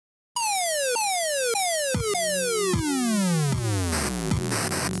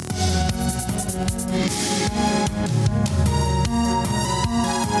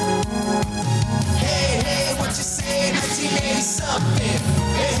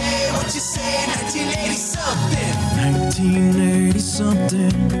1980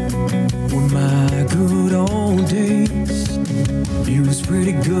 something were my good old days. It was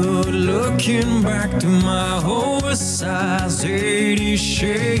pretty good looking back to my oversized 80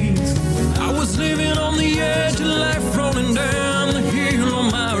 shades. I was living on the edge of life, rolling down the hill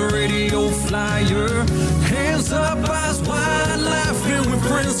on my radio flyer. Hands up, eyes wide, laughing with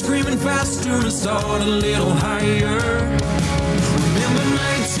friends, screaming faster and start a little higher. Remember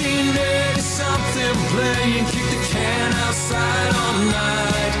 1980 something, playing kick the can outside all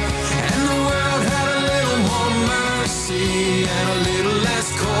night, and the world had a little more mercy and a little less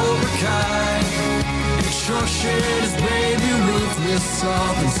Cobra Kai. It sure shared his baby Ruth with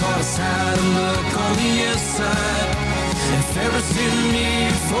salt and taught us how to look on the inside. And Ferris didn't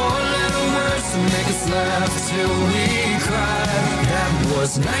need 4-letter words to make us laugh till we cried. That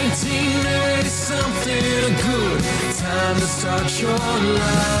was 1980 something, a good time to start your life.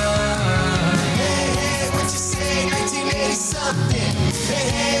 Hey, hey, what you say, 1980 something? Hey,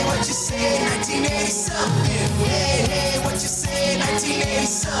 hey, what you say, 1980 something? Hey, hey, what you say, 1980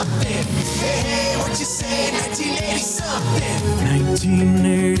 something? Hey, hey, what you say, 1980 something?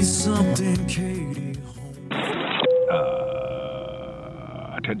 1980 something, Katie.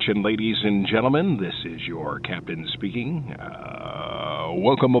 Attention, ladies and gentlemen, this is your captain speaking.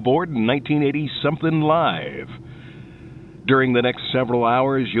 Welcome aboard 1980 Something Live. During the next several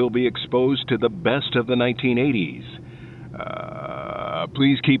hours, you'll be exposed to the best of the 1980s.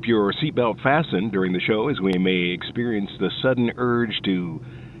 Please keep your seatbelt fastened during the show, as we may experience the sudden urge to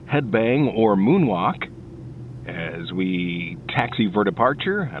headbang or moonwalk. As we taxi for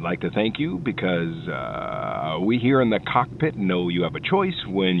departure, I'd like to thank you because we here in the cockpit know you have a choice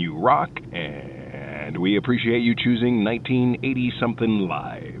when you rock, and we appreciate you choosing 1980 Something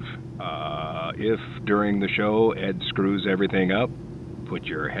Live. If during the show Ed screws everything up, put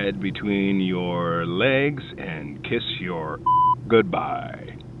your head between your legs and kiss your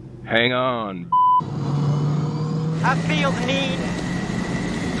goodbye. Hang on. I feel the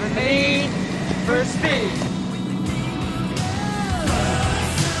need for speed.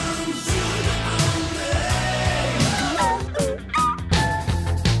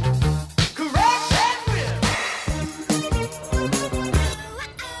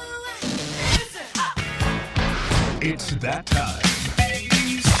 It's that time.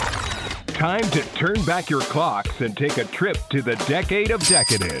 Time to turn back your clocks and take a trip to the decade of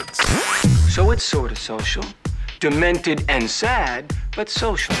decadence. So it's sort of social. Demented and sad, but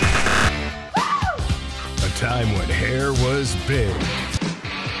social. A time when hair was big.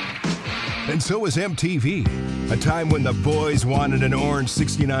 And so was MTV. A time when the boys wanted an orange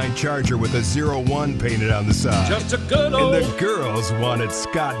 69 Charger with a 01 painted on the side. Just a good old... And the girls wanted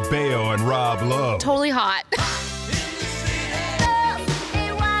Scott Baio and Rob Lowe. Totally hot.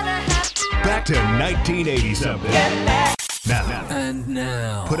 Back to 1980 something.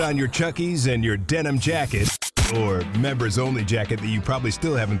 Now, put on your Chuckies and your denim jacket, or members only jacket that you probably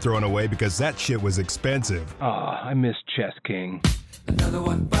still haven't thrown away because that shit was expensive. I miss Chess King. another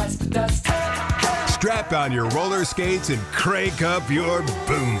one bites the dust. Strap on your roller skates and crank up your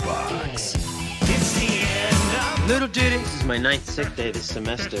boombox. It's the end of Little Ditty. This is my 9th sick day this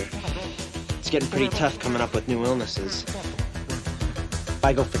semester. It's getting pretty tough coming up with new illnesses. If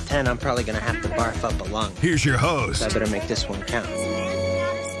I go for 10, I'm probably gonna have to barf up a lung. Here's your host. So I better make this one count.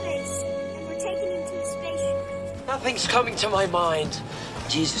 Nothing's coming to my mind.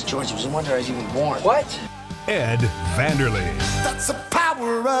 Jesus, George, it was a wonder I was even born. What? Ed Vanderley. That's the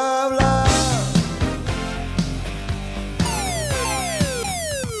power of love.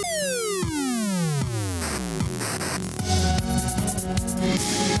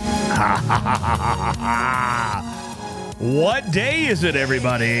 What day is it,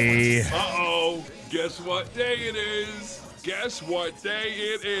 everybody? Uh-oh. Guess what day it is? Guess what day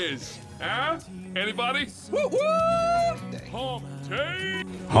it is? Huh? Anybody? Woo-woo! Hump day!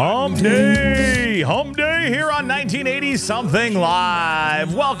 Hump Day! Hump Day here on 1980 Something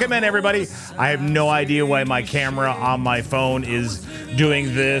Live. Welcome in, everybody. I have no idea why my camera on my phone is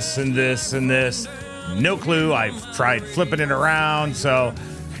doing this and this and this. No clue. I've tried flipping it around, so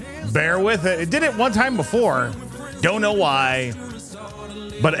bear with it. It did it one time before. Don't know why.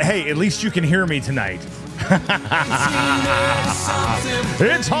 But hey, at least you can hear me tonight.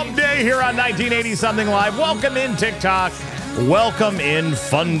 It's Hump Day here on 1980 Something Live. Welcome in TikTok. Welcome in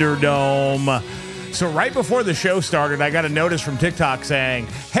Thunderdome. So right before the show started, I got a notice from TikTok saying,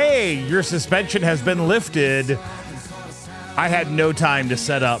 hey, your suspension has been lifted. I had no time to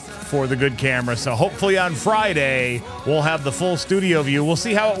set up for the good camera, so hopefully on Friday, we'll have the full studio view. We'll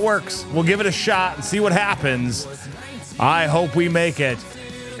see how it works. We'll give it a shot and see what happens. I hope we make it.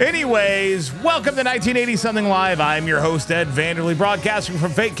 Anyways, welcome to 1980 Something Live. I'm your host, Ed Vanderlee, broadcasting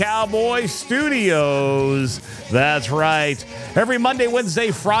from Fake Cowboy Studios. That's right. Every Monday, Wednesday,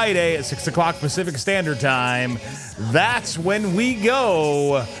 Friday at 6 o'clock Pacific Standard Time. That's when we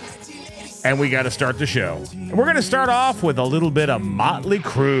go. And we got to start the show. And we're going to start off with a little bit of Motley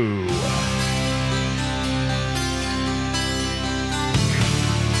Crue.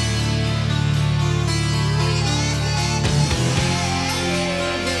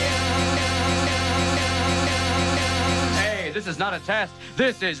 This is not a test.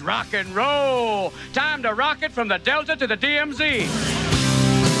 This is rock and roll. Time to rock it from the Delta to the DMZ.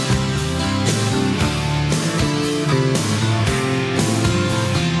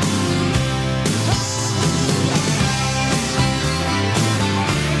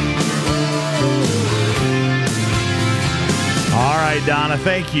 All right, Donna,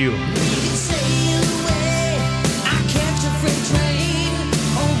 thank you.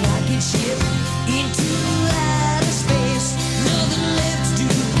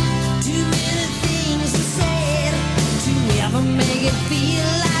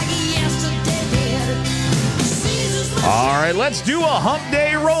 All right, let's do a hump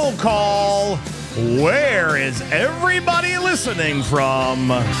day roll call. Where is everybody listening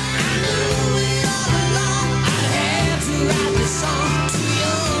from?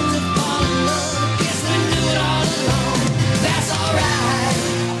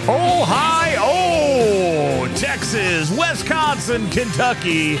 Ohio, Texas, Wisconsin,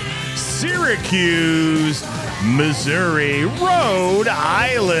 Kentucky, Syracuse, Missouri, Rhode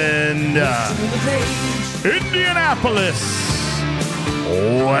Island, Indianapolis,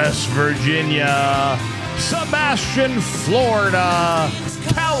 West Virginia, Sebastian, Florida,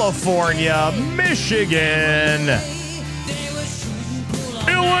 California, Michigan,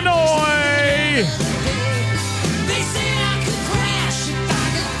 Illinois.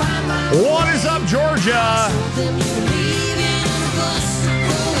 What is up, Georgia?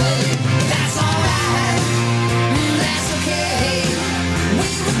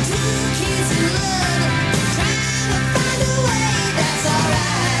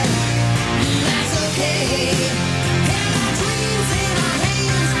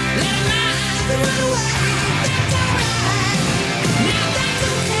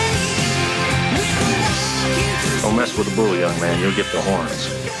 Don't mess with the bull, young man. You'll get the horns.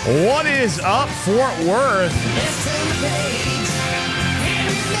 What is up, Fort Worth?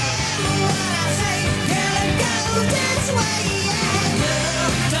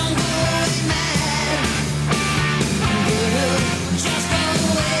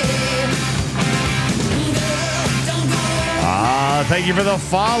 Thank you for the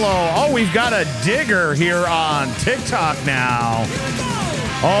follow. Oh, we've got a digger here on TikTok now.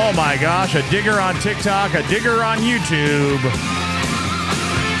 Oh my gosh, a digger on TikTok, a digger on YouTube.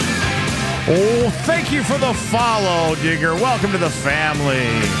 Oh, thank you for the follow, digger. Welcome to the family.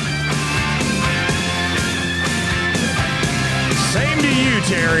 Same to you,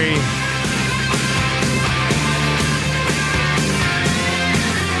 Terry.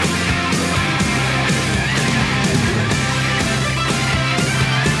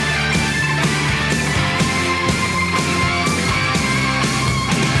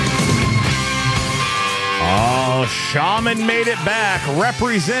 Oh, Shaman made it back,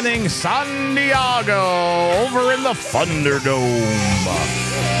 representing San Diego over in the Thunderdome.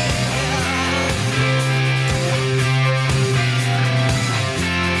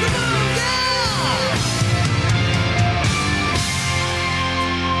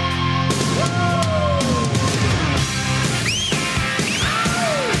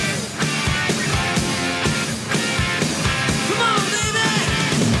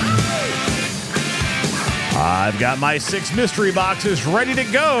 I've got my 6 mystery boxes ready to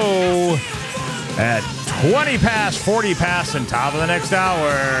go at 20 past, 40 past, and top of the next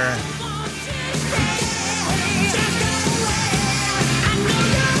hour.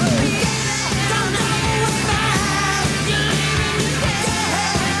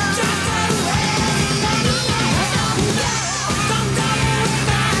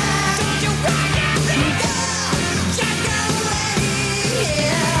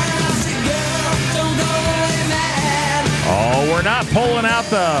 Oh, we're not pulling out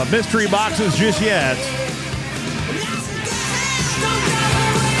the mystery boxes just yet.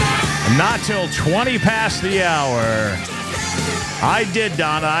 Not till 20 past the hour. I did,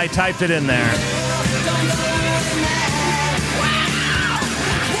 Donna. I typed it in there.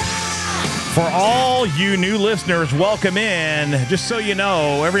 For all you new listeners, welcome in. Just so you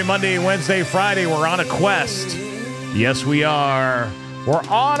know, every Monday, Wednesday, Friday, we're on a quest. Yes, we are. We're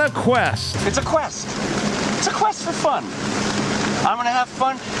on a quest. It's a quest. It's a quest for fun. I'm gonna have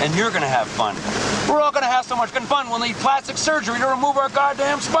fun, and you're gonna have fun. We're all gonna have so much fun we'll need plastic surgery to remove our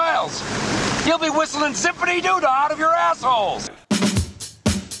goddamn smiles. You'll be whistling zippity-doo-dah out of your assholes.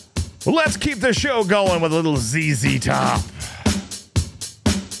 Let's keep the show going with a little ZZ Top.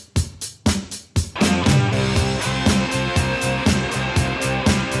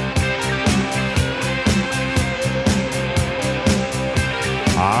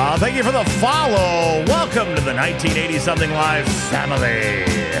 Thank you for the follow. Welcome to the 1980 Something Live family.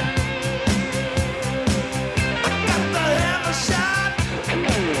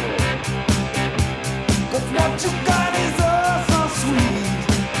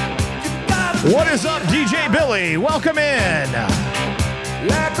 What is up, DJ Billy? Welcome in.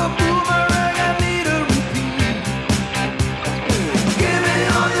 Like a boomerang, I need a repeat. Give me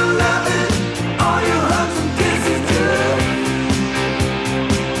all your loving, all your hugs and kisses too.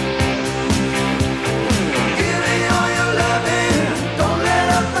 Give me all your loving, don't let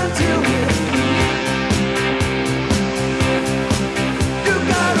up until you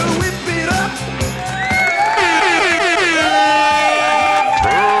gotta whip it up.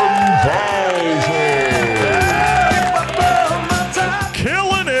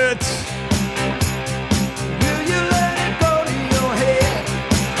 Killing it. Will you let it go to your head?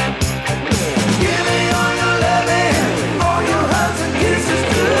 Give me all your loving, all your hugs and kisses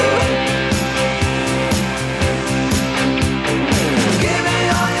too. Give me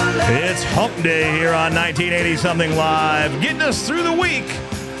all your loving. It's Hump Day here on 1980 Something Live, getting us through the week.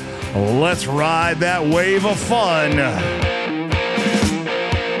 Let's ride that wave of fun.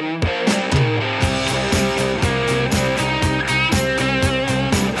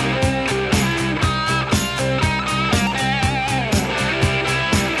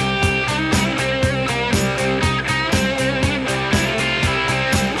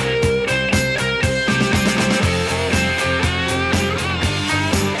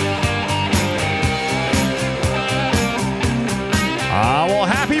 Well,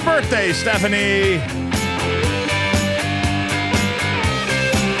 happy birthday, Stephanie.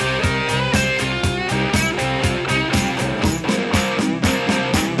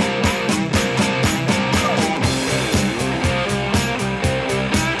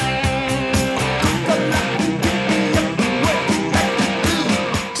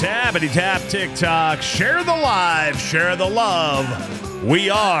 Tappity tap TikTok. Share the live, share the love.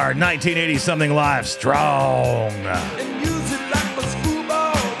 We are 1980 Something Live strong.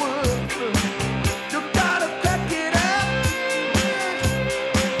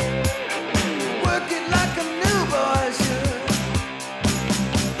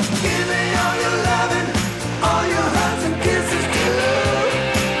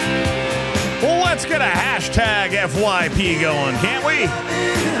 Let's get a hashtag FYP going, can't we?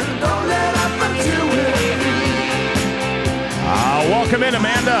 Welcome in,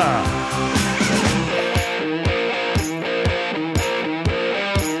 Amanda.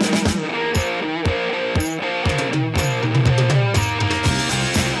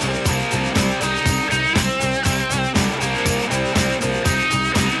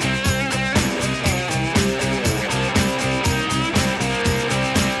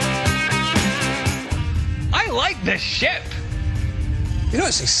 The ship. You know,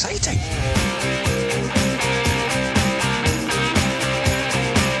 it's exciting.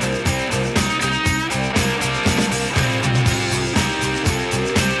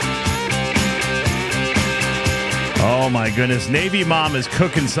 Oh my goodness, Navy Mom is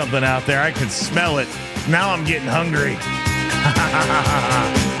cooking something out there. I can smell it. Now I'm getting hungry.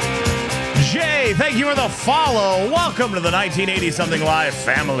 Jay, thank you for the follow. Welcome to the 1980 Something Live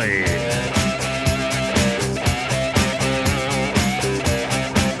family.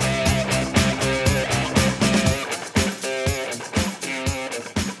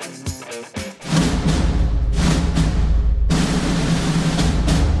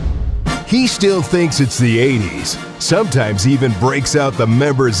 He still thinks it's the 80s, sometimes even breaks out the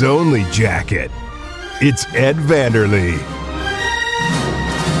members-only jacket. It's Ed Vanderlee.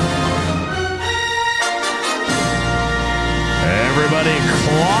 Everybody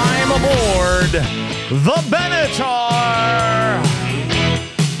climb aboard the Benatar!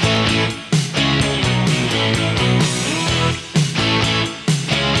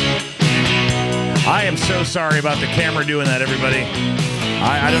 I am so sorry about the camera doing that, everybody.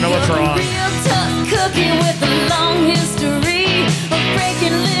 I don't know what's wrong. Real tough cookie with a long history of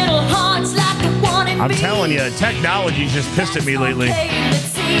breaking little hearts like the one in I'm me. telling you, technology's just pissed at me lately. Okay, let's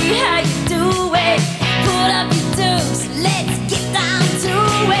see how you do it. Put up your dukes, let's get down to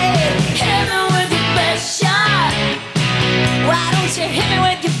it. Hit me with your best shot. Why don't you hit me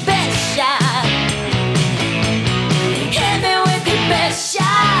with your best shot? Hit me with your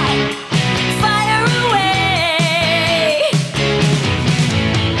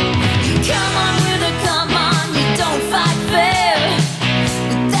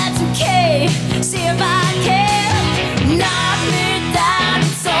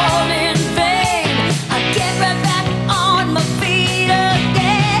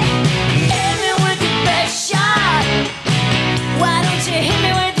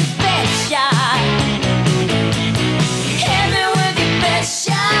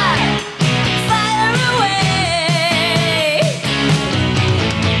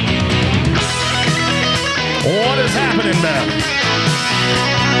Real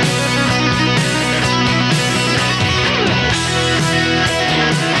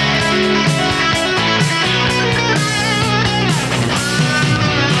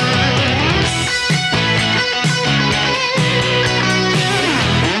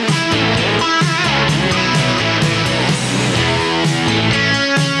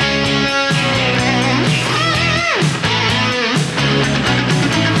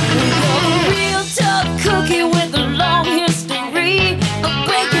tough cookie with a long history of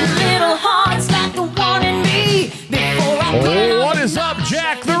breaking little hearts like the one in me. Before I put What is up,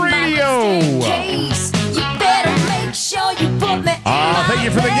 Jack the Radio? case, you better make sure you put me in Thank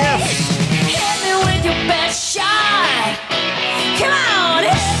you for the gift. Hit me with your best shot. Come on,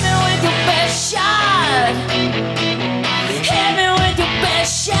 hit me with your best shot. Hit me with your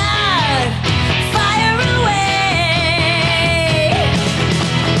best shot. Fire away.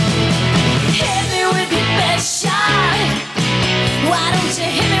 Hit me with your best shot. Why don't you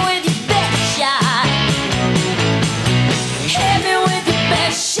hit me with your best shot? Hit me with your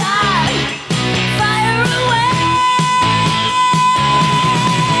best shot. Fire away.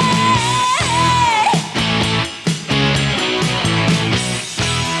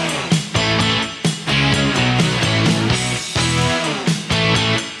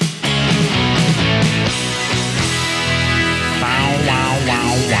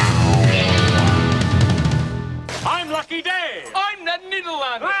 I'm Lucky Day. I'm Ned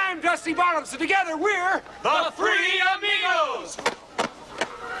Niederlander. I'm Dusty Bottoms. So together we're the Three Amigos.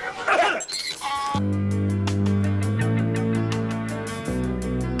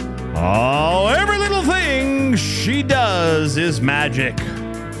 Oh, every little thing she does is magic.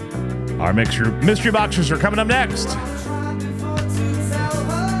 Our mystery boxers are coming up next.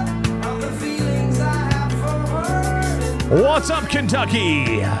 What's up,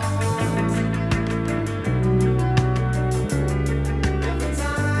 Kentucky?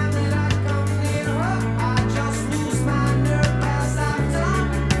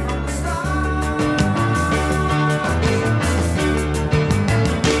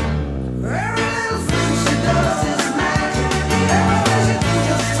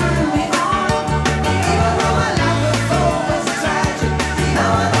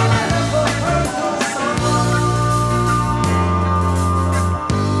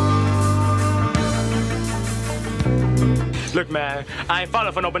 Look, man, I ain't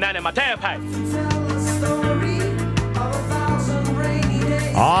falling for no banana in my tailpipe.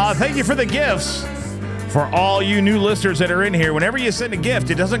 Thank you for the gifts. For all you new listeners that are in here, whenever you send a gift,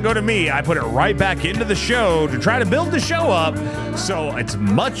 it doesn't go to me. I put it right back into the show to try to build the show up, so it's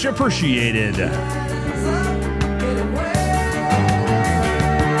much appreciated.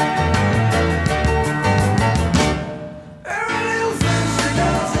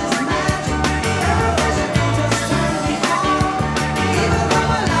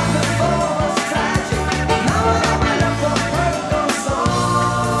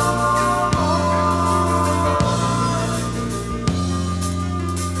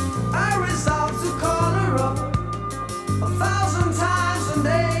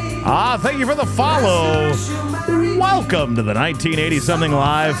 Thank you for the follow. Welcome to the 1980-something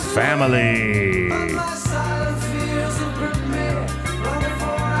Live family.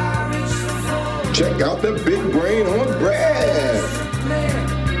 Check out the big brain on Brad.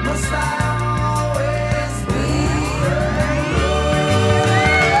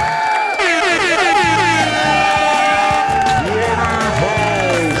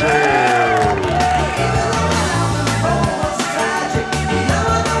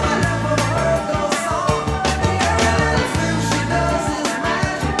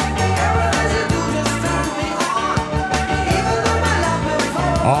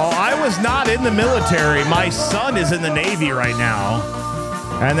 In the military. My son is in the Navy right now,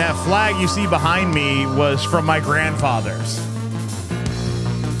 and that flag you see behind me was from my grandfather's.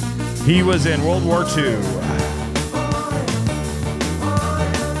 He was in World War II.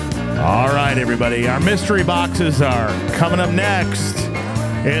 All right, everybody, our mystery boxes are coming up next.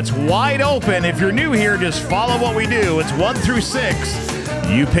 It's wide open. If you're new here, just follow what we do. It's 1 through 6.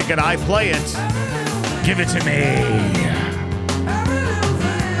 You pick it, I play it. Give it to me.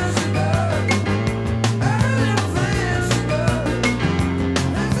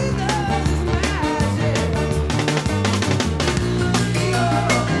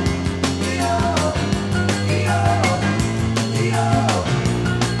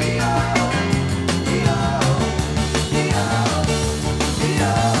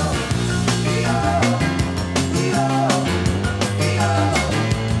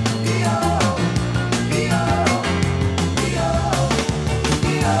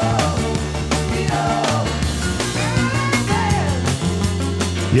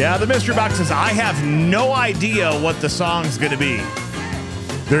 Yeah, the mystery box says, I have no idea what the song's going to be.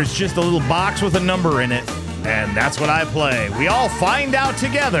 There's just a little box with a number in it, and that's what I play. We all find out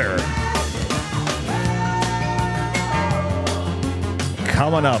together.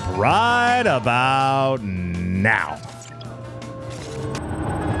 Coming up right about now.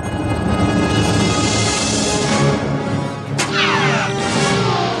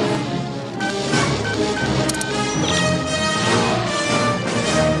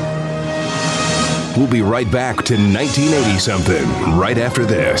 We'll be right back to 1980-something right after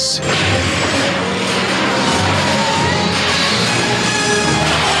this.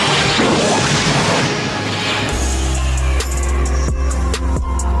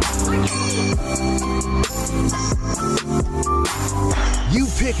 You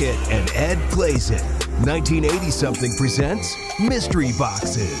pick it and Ed plays it. 1980-something presents Mystery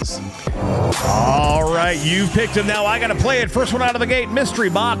Boxes. All right, you picked him. Now I got to play it. First one out of the gate, Mystery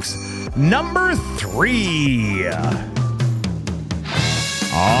Box number 3.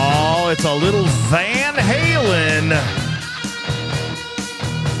 Oh, it's a little Van Halen.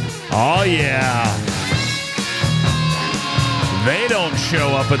 Oh, yeah. They don't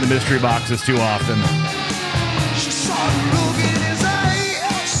show up in the mystery boxes too often. She saw the look in his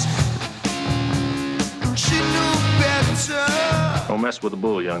eyes, and she knew better. Don't mess with the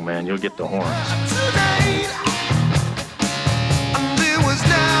bull, young man. You'll get the horns. Tonight, and there was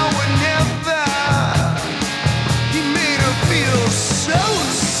now or never. He made her feel so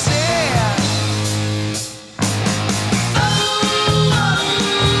sad.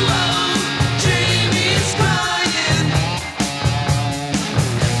 Jamie's crying.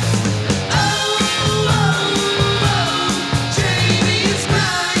 Jamie's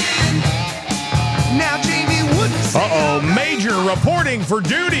crying. Now Jamie wouldn't say Uh-oh, Major reporting for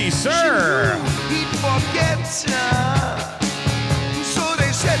duty, sir. he'd forget her. So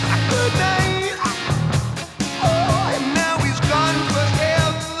they said good night. Oh, and now he's gone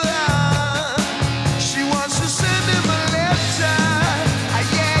forever. She wants to send him a letter.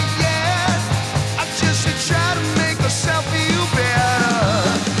 Yeah. I just to try to make herself feel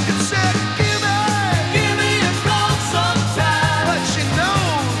better. It said, give me a call sometime. But she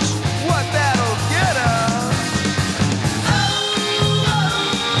knows what that'll get her.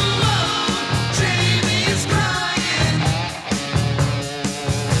 Jamie's crying.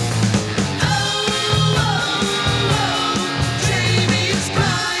 Jamie's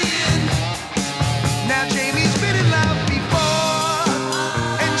crying. Now Jamie's been in love before,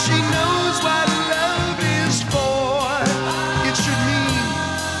 and she knows what love is for. It should mean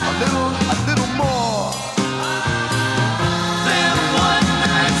a little more than one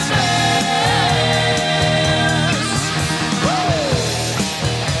night stands.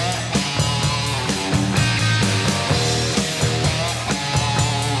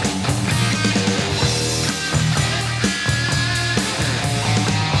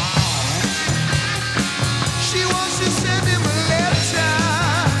 She wants to send him a letter.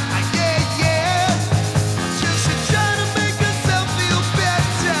 Yeah. Just to try to make herself feel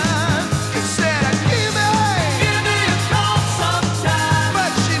better. It said, give me a call sometime.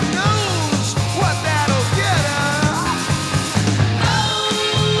 But she knows what that'll get her.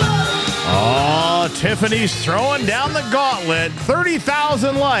 Oh, Tiffany's throwing down the gauntlet.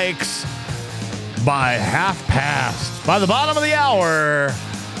 30,000 likes by half past. By the bottom of the hour,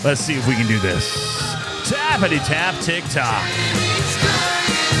 let's see if we can do this. Tappity tap tick tock. Jamie's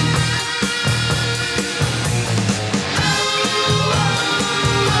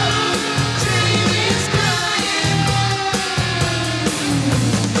crying.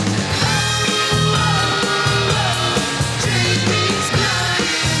 Jamie's crying.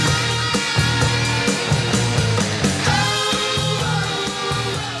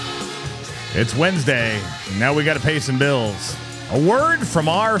 It's Wednesday. Now we got to pay some bills. A word from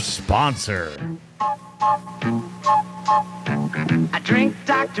our sponsor. I drink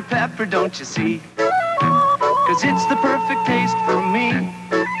Dr. Pepper, don't you see? 'Cause it's the perfect taste for me.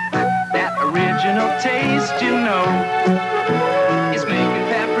 That original taste, you know, is making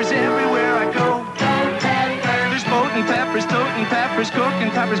peppers everywhere I go. There's boating peppers, toting peppers,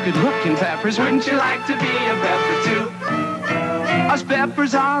 cooking peppers, good-looking peppers. Wouldn't you like to be a pepper too? Us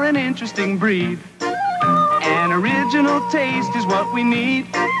peppers are an interesting breed. An original taste is what we need.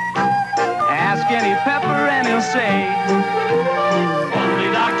 Ask any pepper and he'll say, only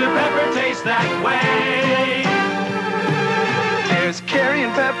Dr. Pepper tastes that way. There's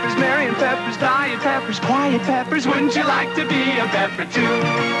carrying peppers, Marion peppers, diet peppers, quiet peppers. Wouldn't you like to be a pepper too?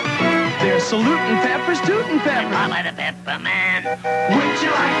 There's saluting peppers, tooting peppers. I'm a pepper man. Wouldn't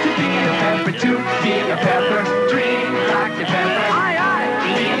you like to be a pepper too? Being a pepper, drink Dr. Pepper. Aye.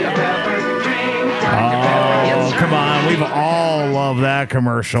 Being Pepper. Drink Dr. Pepper. Oh, Yes, come sir. on. We've all loved that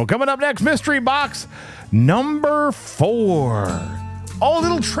commercial. Coming up next, mystery box number 4. Oh,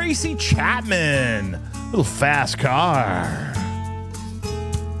 little Tracy Chapman. Little fast car.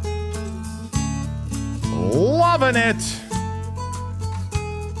 Loving it.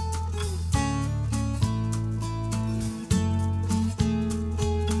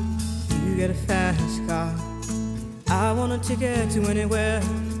 You get a fast car. I want a ticket to anywhere.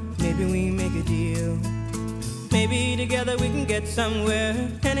 Maybe we make a deal. Maybe together we can get somewhere.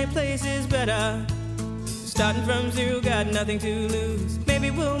 Any place is better. Starting from zero, got nothing to lose.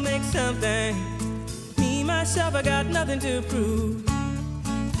 Maybe we'll make something. Me, myself, I got nothing to prove.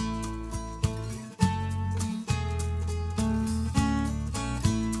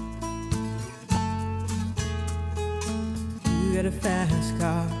 You got a fast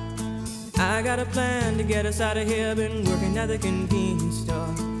car. I got a plan to get us out of here. Been working at the convenience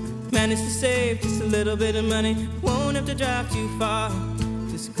store. Managed to save just a little bit of money. Won't have to drive too far.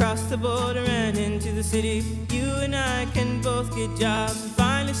 Just cross the border and into the city. You and I can both get jobs and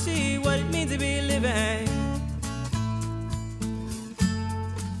finally see what it means to be living.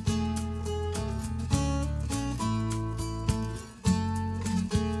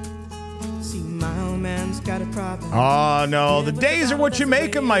 See, my old man's got a problem. Oh, no. The days are what you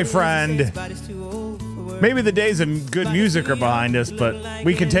make them, my friend. Maybe the days of good music are behind us, but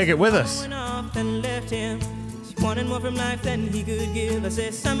we can take it with us. And left him. She wanted more from life than he could give. I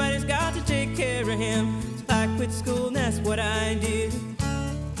said, somebody's got to take care of him. So I quit school, and that's what I did.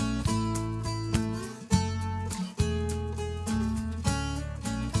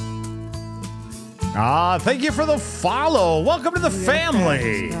 Thank you for the follow. Welcome to the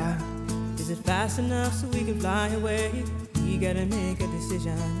family. Is it fast enough so we can fly away? We gotta make a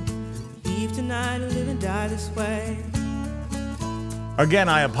decision. Leave tonight or live and die this way. Again,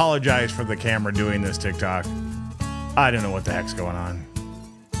 I apologize for the camera doing this TikTok. I don't know what the heck's going on.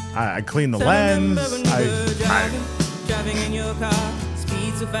 I cleaned the lens. Driving in your car,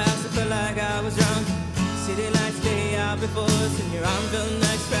 speed so fast I felt like I was drunk. City lights lay out before us, and your arm felt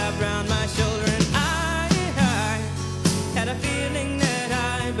nice wrapped around my shoulder. And I had a feeling that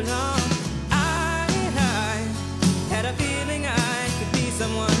I belonged. I had a feeling I could be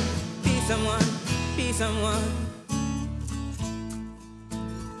someone, be someone, be someone.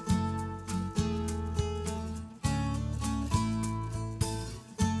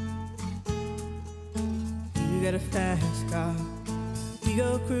 You got a fast car. We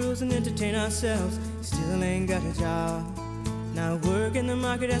go cruise and entertain ourselves. Still ain't got a job. Now work in the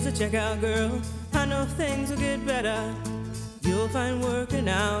market as a checkout girl. I know things will get better. You'll find work and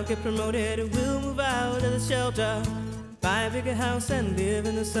I'll get promoted. And we'll move out of the shelter, buy a bigger house and live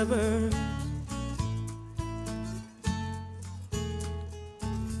in the suburbs.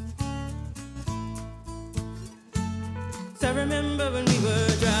 So I remember when we were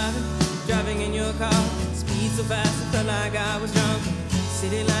driving in your car. Speed so fast I felt like I was drunk.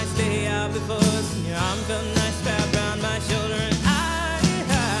 City lights lay out before us, and your arm felt nice wrapped around my shoulder. And I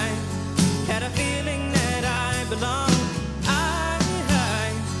had a feeling that I belonged. I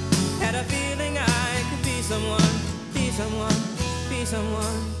had a feeling I could be someone, be someone, be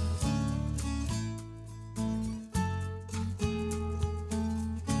someone.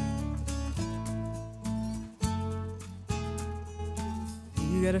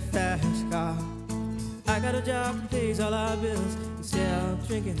 You got a fast car. I got a job that pays all our bills. Instead of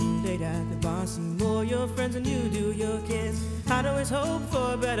drinking late at the bar, see more your friends than you do your kids. I'd always hope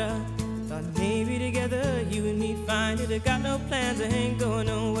for better. Thought maybe together you and me find it. I got no plans, I ain't going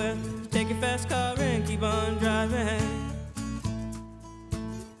nowhere. Take your fast car and keep on driving.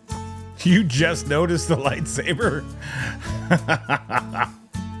 You just noticed the lightsaber?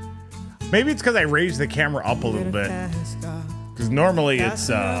 Maybe it's because I raised the camera up a little bit. Because normally it's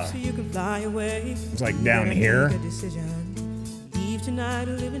like down here. Leave tonight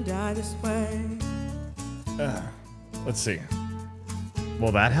or live and die this way. Let's see.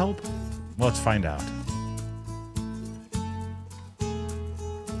 Will that help? Well, let's find out.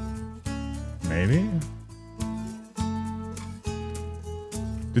 Maybe?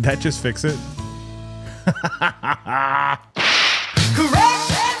 Did that just fix it?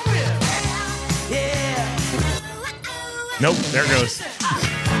 Nope, there it goes.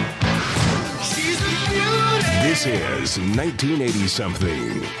 This is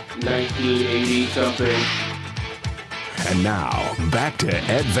 1980-something. 1980-something. And now, back to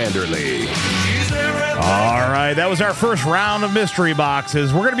Ed Vanderlee. All right, that was our first round of mystery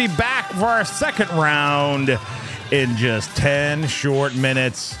boxes. We're going to be back for our second round in just 10 short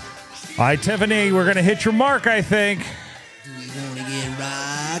minutes. All right, Tiffany, we're going to hit your mark, I think. Do we want to get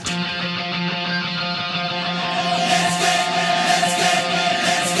right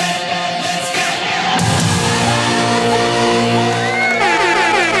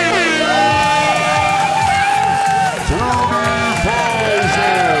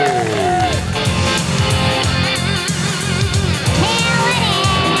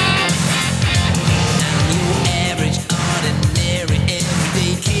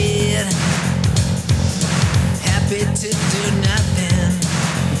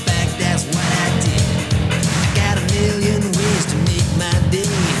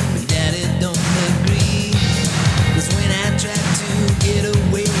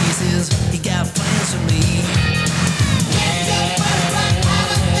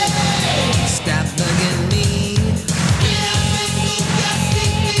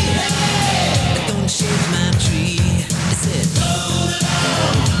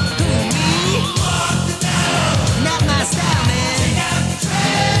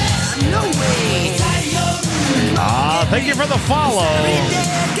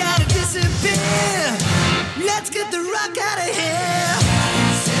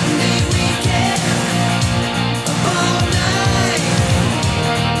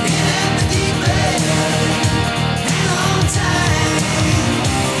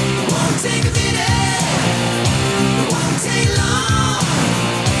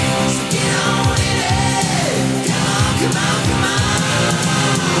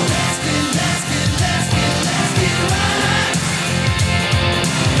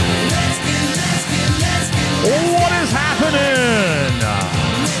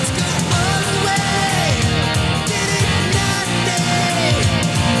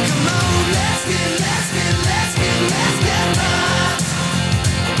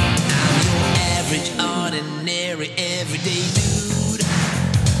ordinary everyday dude.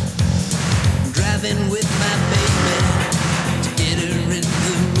 Driving with my baby to get her in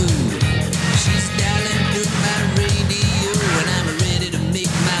the mood. She's dialing through my radio and I'm ready to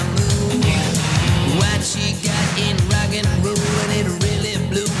make my move. What she got in rock and roll and it really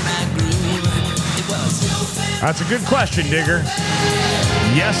blew my groove. It was That's a good question, Digger.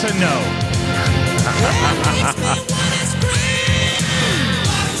 Yes and no.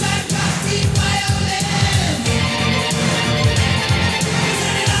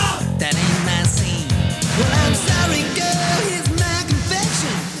 That ain't my scene. Well, I'm sorry, girl, here's my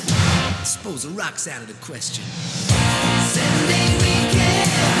confession. Suppose the rock's out of the question. 7-day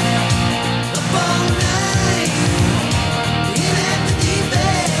weekend, up all night, in at the deep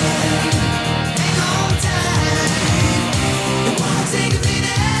end. Hang on tight. It won't take a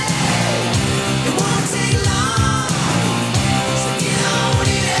minute. It won't take long. So get on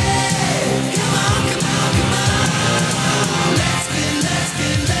with it. Come on, come on, come on. Let's get.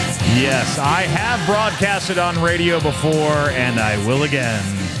 Yes, I have broadcasted on radio before, and I will again.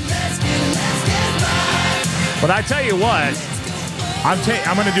 But I tell you what, I'm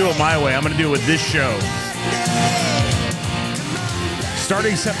going to do it my way. I'm going to do it with this show.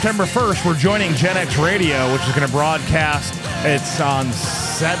 Starting September 1st, we're joining Gen X Radio, which is going to broadcast. It's on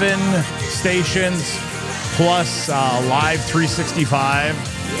 7 stations, plus Live 365.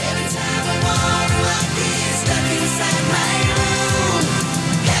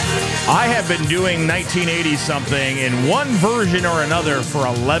 I have been doing 1980 something in one version or another for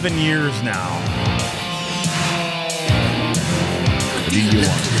 11 years now. Do you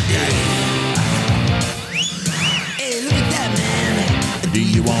want to get? Hey, look at that, man. Do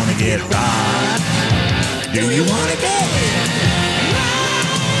you want to get rocked? Do you want to get?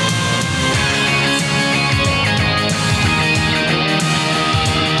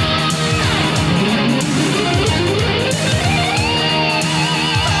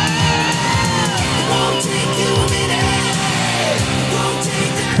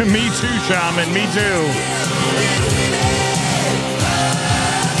 Me too, Shaman. Me too.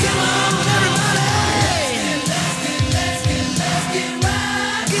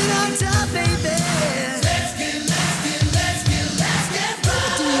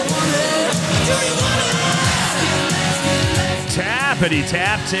 Tappity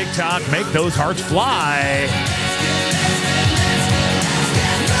tap, tick tock, make those hearts fly.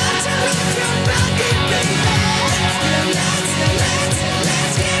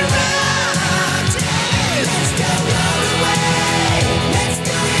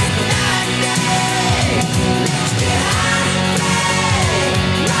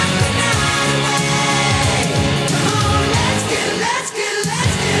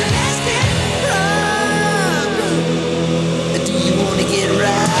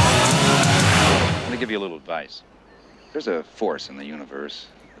 Give you a little advice. There's a force in the universe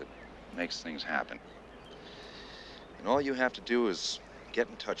that makes things happen. And all you have to do is get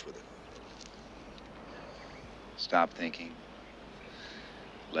in touch with it. Stop thinking,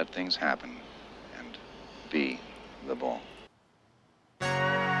 let things happen, and be the ball.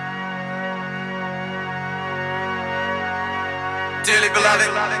 Dearly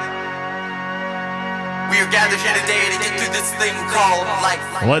beloved, we are gathered here today to get through this thing called life.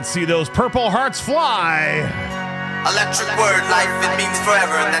 Let's see those purple hearts fly. Electric word, life, it means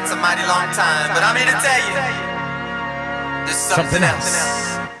forever, and that's a mighty long time. But I'm here to tell you, there's something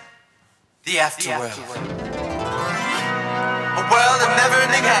else. The afterworld. A world of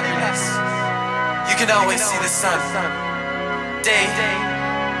never-ending happiness. You can always see the sun, day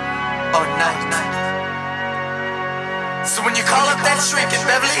or night. So when you call up that shrink in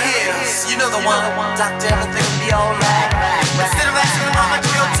Beverly Hills, you know the one, doctor, everything will be alright. Instead of asking him how much of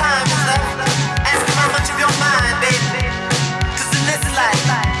your time is left, ask him how much of your mind, baby. Cause in this life,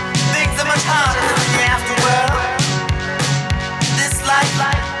 things are much harder than in the afterworld. This life,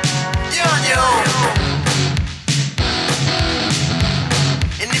 you're on your own.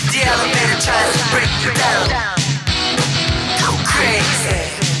 And if the elevator tries to break you down, go crazy,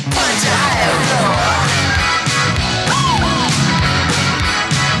 punch a higher floor.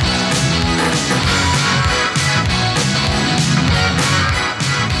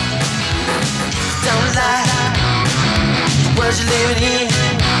 Don't lie, the world you're living in.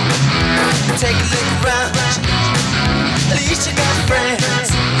 Take a look around, at least you got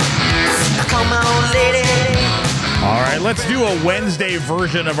friends. I call my old lady. All right, let's do a Wednesday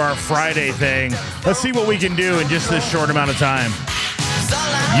version of our Friday thing. Let's see what we can do in just this short amount of time.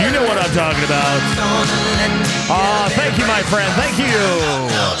 You know what I'm talking about. Thank you, my friend. Thank you.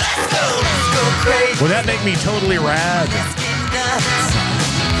 Would that make me totally rad?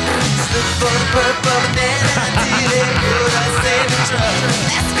 for the purple banana till they put us in trouble.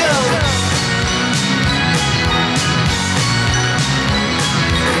 Let's go.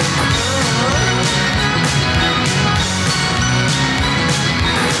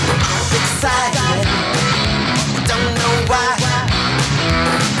 I'm excited, don't know why.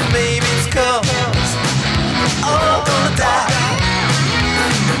 Maybe it's 'cause we're all gonna die.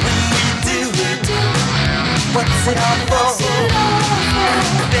 When we do it, what's it all for?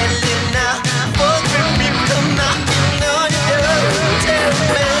 Belly now, for the people come knocking on your door. Tell me,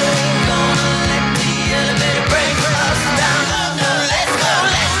 gonna let the elevator break us down. No, let's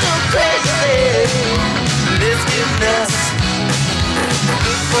go crazy. Let's get nuts.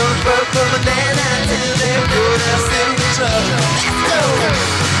 Look for a purple banana till they put us in trouble. Let's go.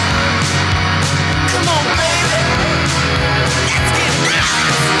 Come on, baby. Let's get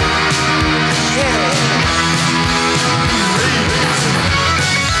nuts. Yeah.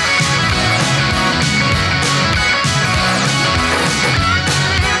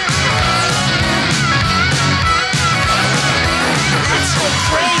 Let's go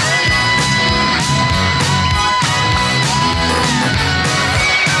crazy.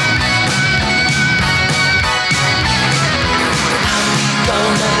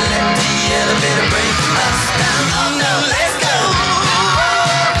 Gonna let the elevator break us down. Oh no, let's go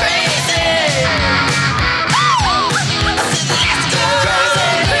crazy. I said let's go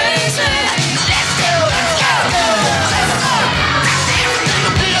crazy. Let's go. Everything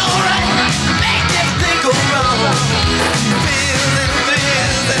will be alright. Make everything go wrong. Feeling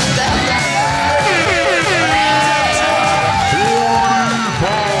that.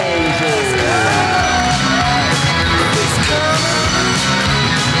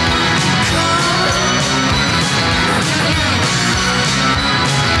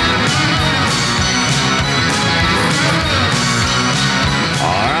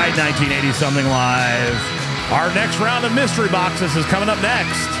 All right, 1980 Something Live. Our next round of mystery boxes is coming up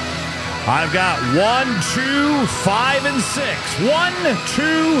next. I've got 1, 2, 5, and 6. 1,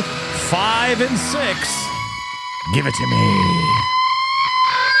 2, 5, and 6. Give it to me.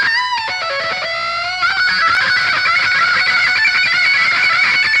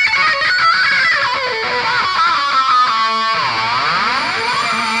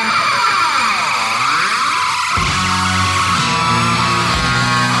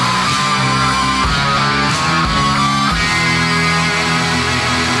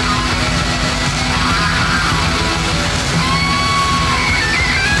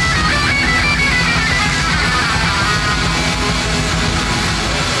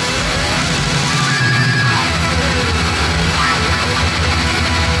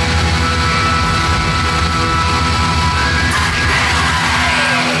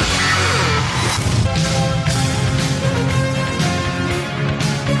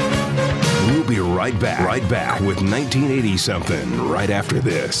 Right back with 1980 Something right after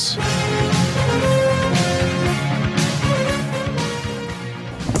this.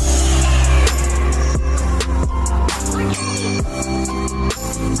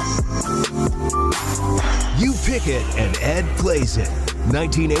 You pick it and Ed plays it.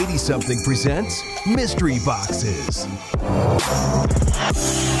 1980 Something presents Mystery Boxes.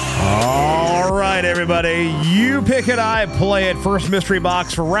 All right, everybody. You pick it, I play it. First mystery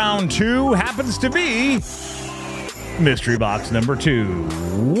box for round 2 happens to be mystery box number 2.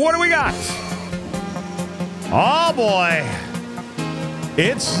 What do we got? Oh, boy.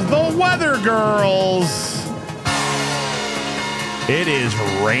 It's the Weather Girls. It is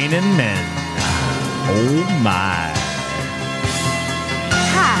Raining Men. Oh, my.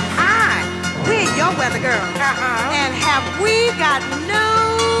 Hi, we're your weather girls. And have we got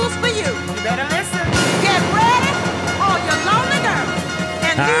news for you? You better listen. Get ready, all you lonely girls.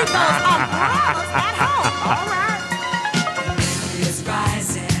 And leave those umbrellas at home, all right? It's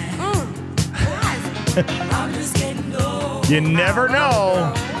rising. I'm just getting low. You never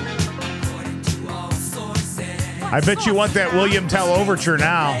know. I bet you want that William Tell overture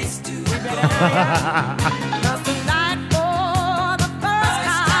now.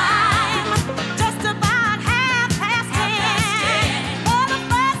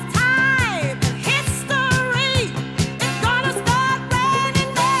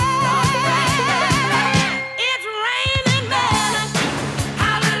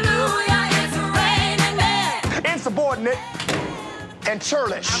 And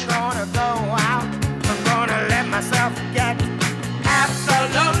churlish. I'm gonna go out. I'm gonna let myself get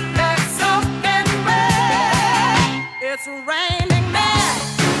absolutely soaking wet. It's raining men.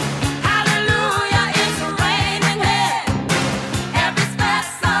 Hallelujah, it's raining men. Every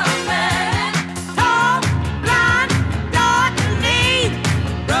specimen, tall, blind, dark, need,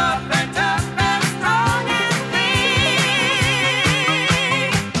 rough and tough.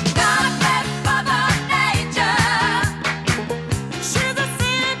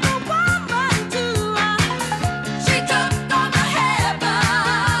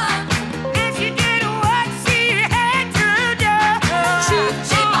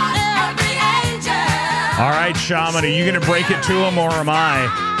 right, Shaman, are you going to break it to him or am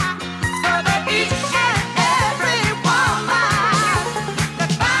I?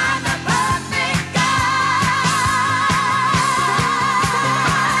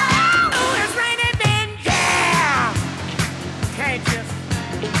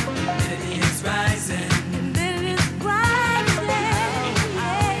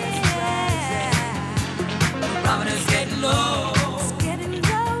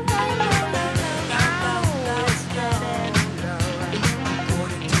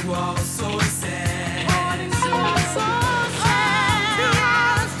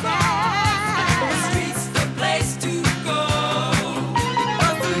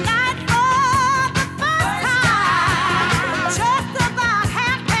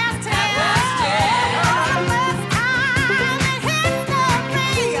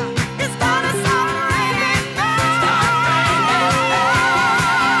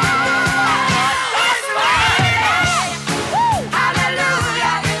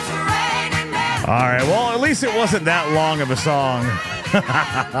 It wasn't that long of a song.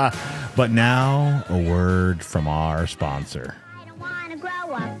 But now, a word from our sponsor. I don't want to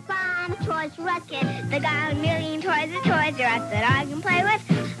grow up. I'm a Toys R Us kid. They got a million toys at Toys R Us that I can play with.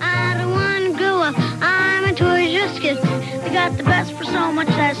 I don't want to grow up. I'm a Toys R Us kid. They got the best for so much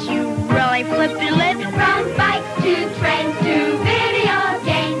less. You really flip your lid. From bikes to trains to video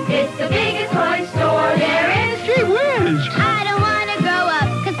games, it's the biggest toy store there is. Gee whiz! I don't want to grow up,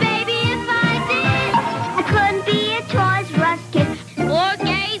 'cause baby, if I did, I couldn't be a Toys R Us kid. More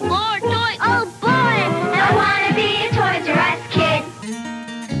games, more toys. Oh boy, I want to be a Toys R Us kid.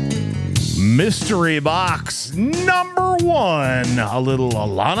 Mystery box number 1, a little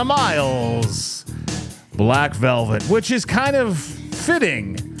Alana Miles, Black Velvet, which is kind of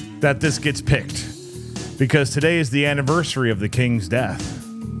fitting that this gets picked because today is the anniversary of the King's death.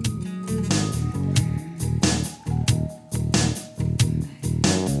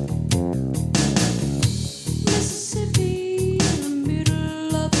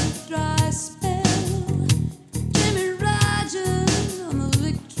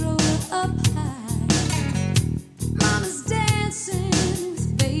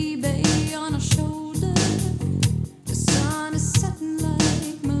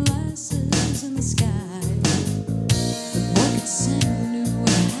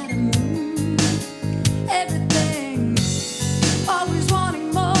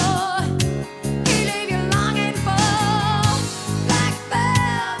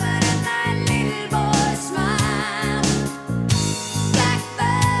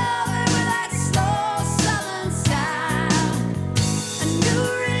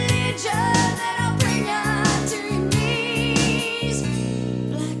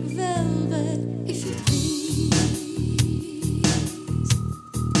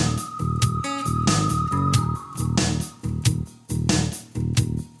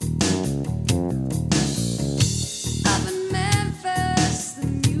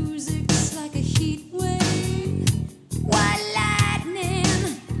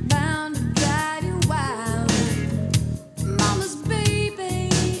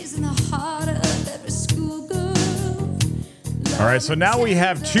 All right, so now we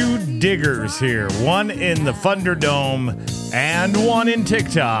have 2 diggers here, one in the Thunderdome and one in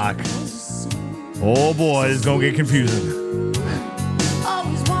TikTok. Oh boy, this is gonna get confusing.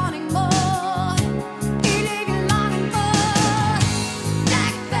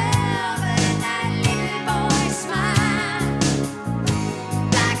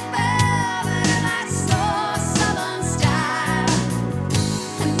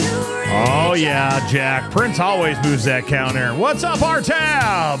 Oh yeah, Jack. Prince always moves that counter. What's up, our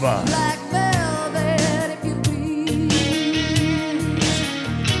tab? Black velvet, if you please.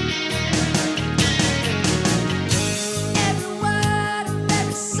 Every word of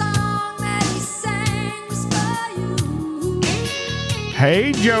every song that he sang was for you.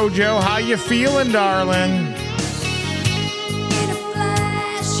 Hey, JoJo, how you feeling, darling? In a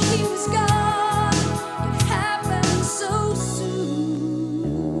flash, he was gone. It happened so soon.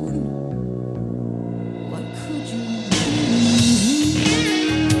 What could you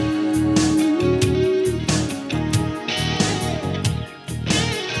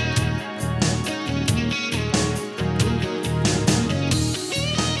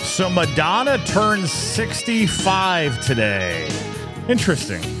So Madonna turns 65 today.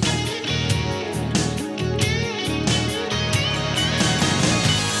 Interesting.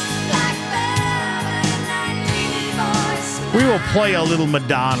 We will play a little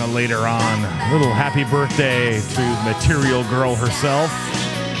Madonna later on. A little happy birthday to Material Girl herself.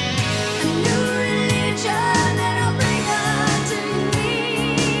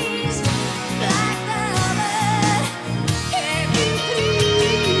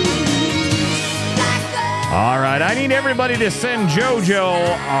 everybody to send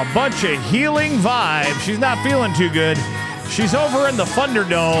JoJo a bunch of healing vibes. She's not feeling too good. She's over in the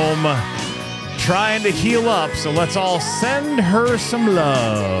Thunderdome trying to heal up, so let's all send her some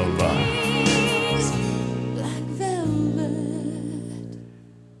love.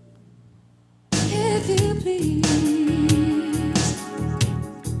 If you please.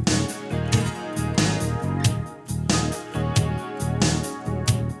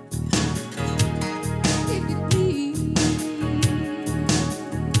 If you please.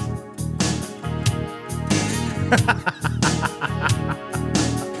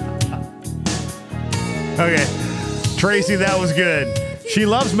 Okay, Tracy, that was good. She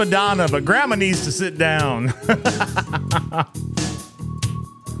loves Madonna, but Grandma needs to sit down.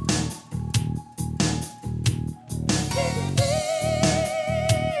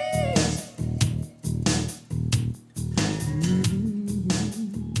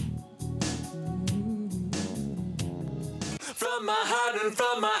 From my heart and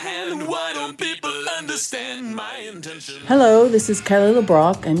from my hand, why don't people understand my intention? Hello, this is Kelly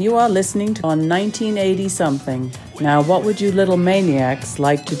LeBrock, and you are listening to on 1980 something. Now, what would you little maniacs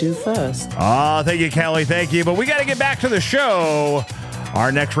like to do first? Oh, thank you, Kelly. Thank you. But we got to get back to the show.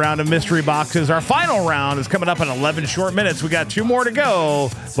 Our next round of mystery boxes, our final round, is coming up in 11 short minutes. We got 2 more to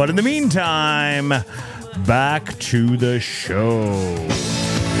go. But in the meantime, back to the show.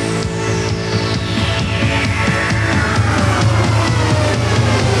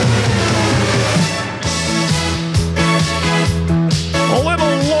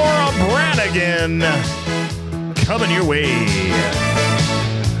 Little Laura Branigan coming your way.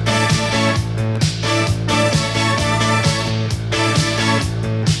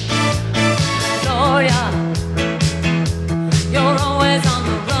 Gloria, you're always on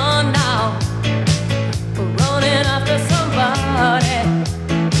the run now, running after somebody.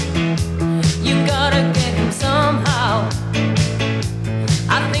 You gotta get him somehow.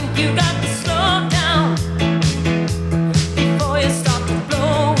 I think you got to slow down before you start to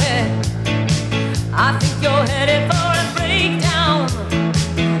blow it. I think you're headed for a breakdown,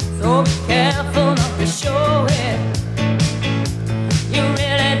 so be careful not to show it. You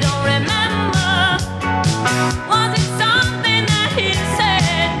really don't remember. Was it something that he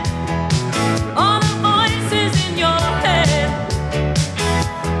said? All the voices in your head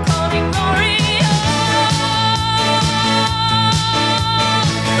calling Gloria,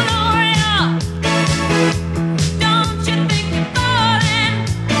 Gloria. Don't you think you're falling?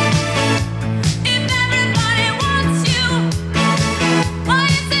 If everybody wants you, why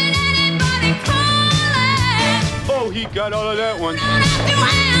isn't anybody calling? Oh, he got all of that one. Don't have to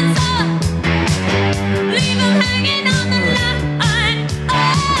answer. Leave him hanging on the line.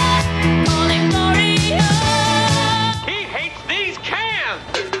 Oh, calling Gloria. He hates these cans.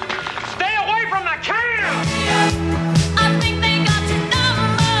 Stay away from the cans. I think they got your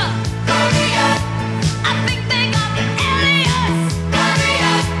number. Gloria. I think they got the alias.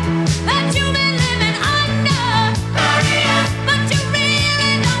 Gloria. That you've been living under. Gloria. But you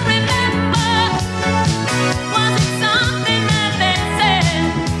really don't remember. Was it something that they said?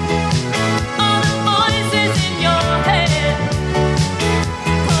 All the voices in your head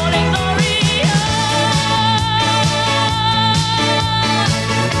calling Gloria.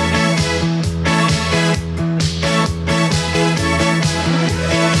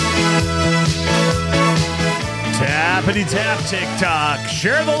 Tappity tap TikTok.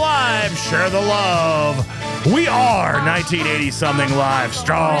 Share the live, share the love. We are 1980 something live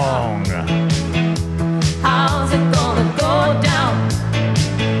strong. How's it gonna go down?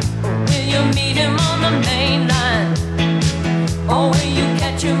 Will you meet him on the main line? Or will you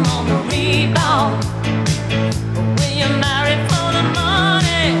catch him on the rebound? Or will you marry for the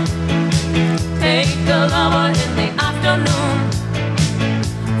money? Take a lover in the afternoon.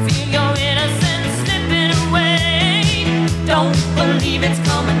 Feel your innocence slipping away. Don't believe it's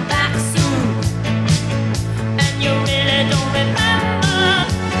coming back soon. And you really don't remember.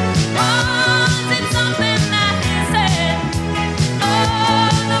 Was it something that he said? Oh,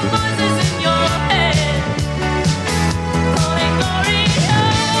 the voices in your head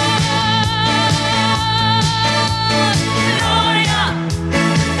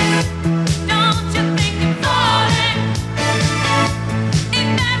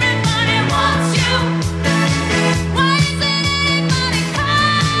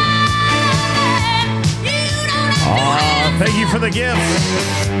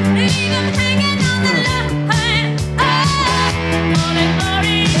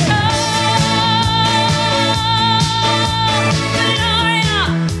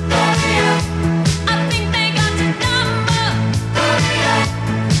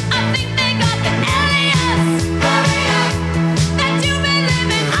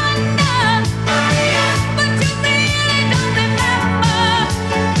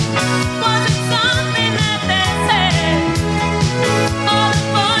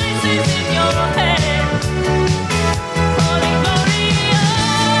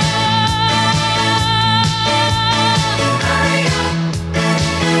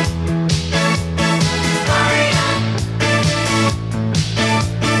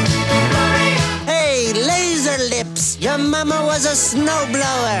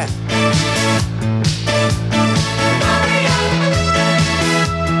killer.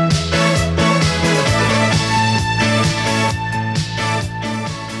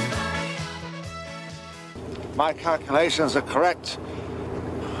 My calculations are correct.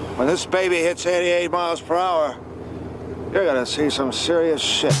 When this baby hits 88 miles per hour, you're gonna see some serious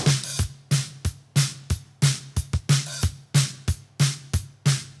shit.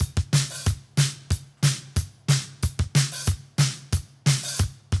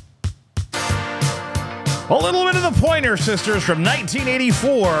 A little bit of the Pointer Sisters from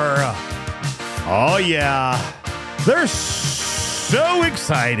 1984. Oh, yeah. They're so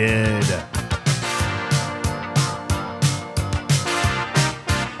excited.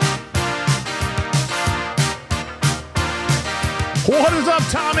 What is up,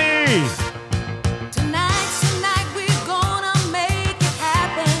 Tommy? Tonight we're gonna make it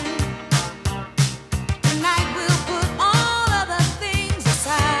happen. Tonight we'll put all other things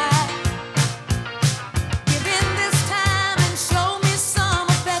aside. Give in this time and show me some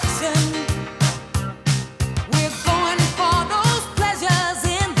affection. We're going for those pleasures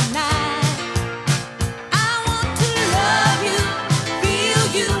in the night. I want to love you, feel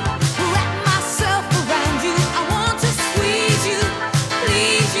you, wrap myself around you. I want to squeeze you,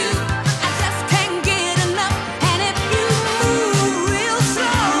 please you. I just can't get enough. And if you move real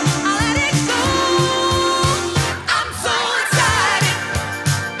slow, I'll let it go. I'm so excited,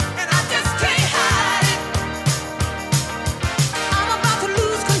 and I just can't hide it. I'm about to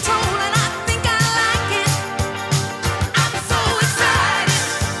lose control, and I think I like it. I'm so excited,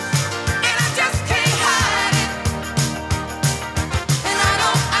 and I just can't hide it. And I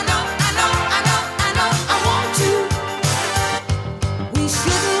know, I want you. We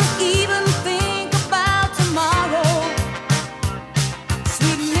shouldn't even think about tomorrow.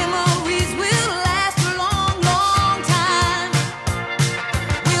 Sweet memories will last a long, long time.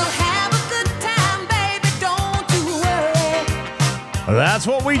 We'll have a good time, baby, don't you worry. That's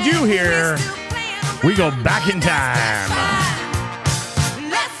what we do here. We go back in time.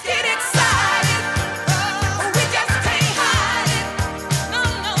 Let's get excited. We just can't hide it. No.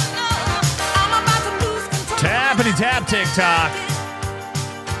 I'm about to lose control. Tappity tap TikTok.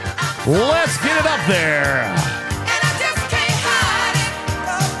 Let's get it up there. And I just can't hide it.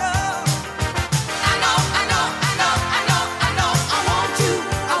 I know. I want you.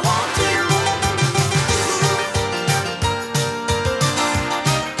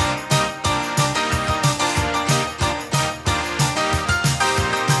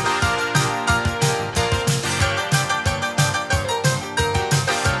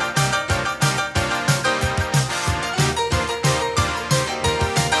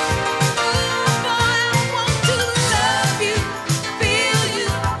 To love you, feel you,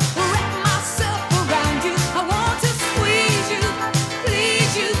 wrap myself around you. I want to squeeze you,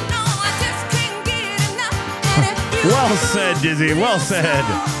 please you. No, I just can't get enough. And if you Well said, Dizzy. Well said.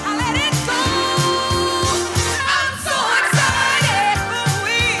 I let it go. I'm so excited,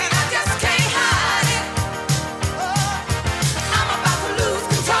 and I just can't hide it. I'm about to lose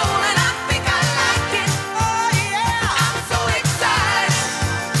control, and I think I like it. I'm so excited,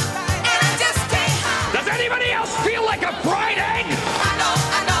 and I just can't hide it. Does anybody else feel like a fried egg? I know.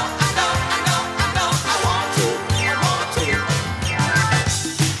 I want to.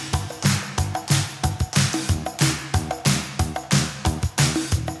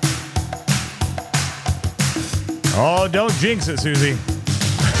 Oh, don't jinx it, Susie.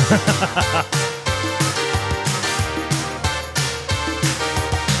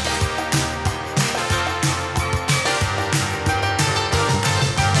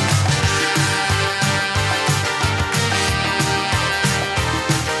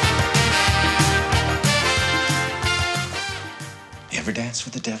 You ever dance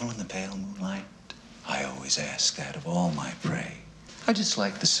with the devil in the pale moonlight? I always ask that of all my prey. I just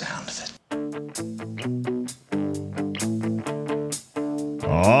like the sound of it.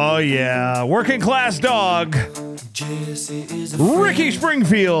 Oh, yeah. Working class dog. Ricky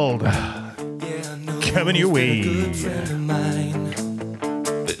Springfield. Coming your way.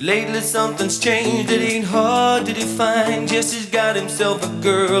 But lately something's changed, it ain't hard to define. Jesse's got himself a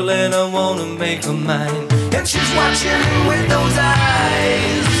girl and I wanna make her mine. And she's watching with those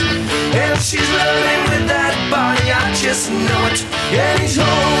eyes, and she's loving with that body, I just know it. And he's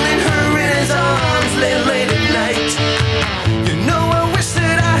holding her in his arms late at night. You know I wish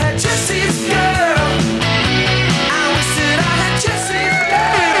that I had Jesse's girl. I wish that I had Jesse's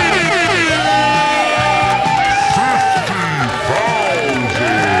girl.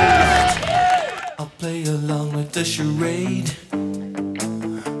 I'll play along with the charade.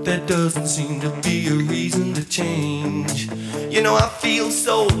 There doesn't seem to be a reason to change. You know I feel so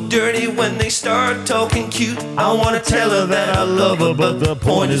so dirty when they start talking cute. I wanna tell her that I love her, but the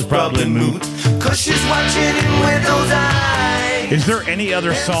point is probably moot. Cause she's watching him with those eyes. Is there any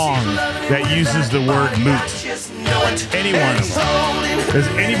other song that uses the word moot? Any one of them? Does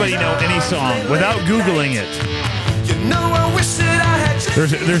anybody know any song without Googling it? You know, I wish that I had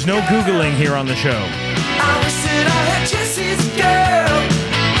just There's no Googling here on the show. I wish that I had Jesse's girl.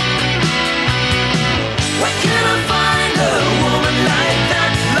 Where can I find a woman like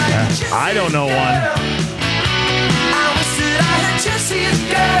that? Like Jesse's I don't know one. I wish that I had Jesse's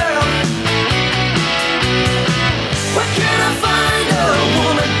girl. Where can I find a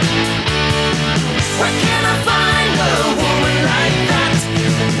woman? Where can I find a woman like that?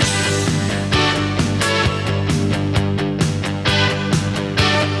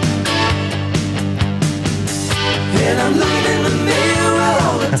 And I'm looking in the mirror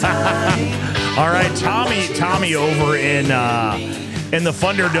all the time. All right, Tommy over in the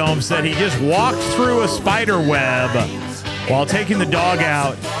Thunderdome said he just walked through a spider web while taking the dog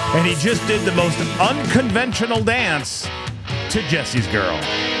out, and he just did the most unconventional dance to Jesse's Girl.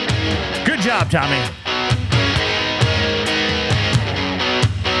 Good job, Tommy.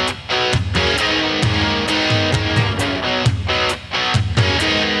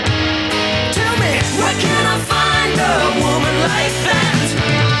 Tell me, where can I find a woman like that?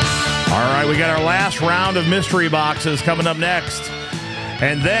 All right, we got our last round of mystery boxes coming up next.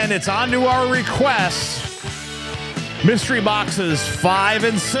 And then it's on to our requests. Mystery boxes 5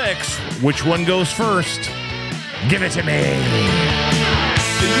 and 6. Which one goes first? Give it to me.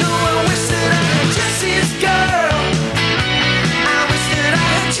 You know, I wish that I had Jesse's girl. I wish that I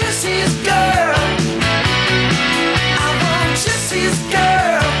had Jesse's girl. I want Jesse's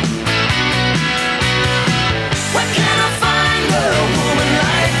girl. Where can I find a woman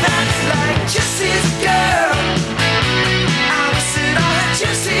like that? Like Jesse's girl. I wish that I had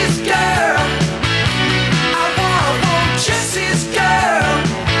Jesse's girl. I want Jesse's girl.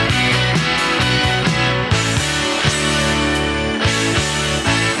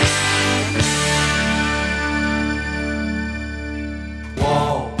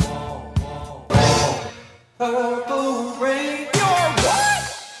 Purple rain. You're what?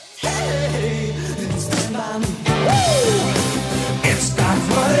 Hey, then stand by me. Woo! It's got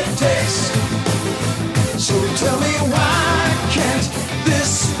what it takes. So tell me, why can't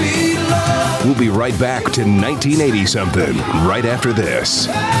this be love? We'll be right back to 1980-something right after this.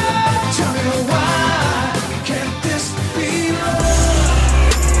 Tell me, why can't this be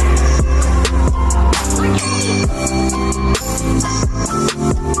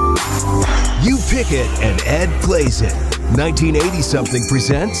You pick it and Ed plays it. 1980-something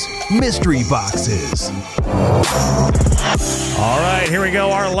presents Mystery Boxes. All right, here we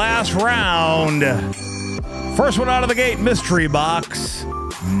go. Our last round. First one out of the gate, mystery box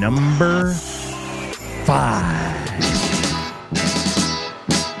number 5.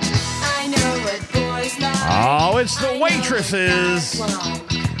 I know what boys like. Oh, it's the waitresses.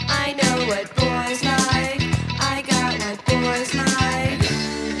 I know what boys like. I got what boys like.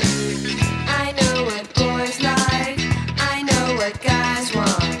 I know what boys like. I know what guys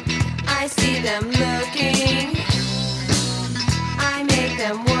want. I see them looking. I make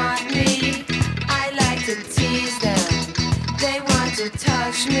them want me. I like to tease them. They want to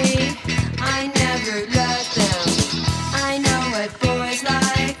touch me. I never let them. I know what boys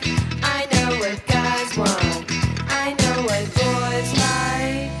like. I know what guys want. I know what boys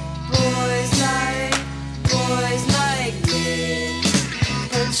like. Boys like. Boys like me.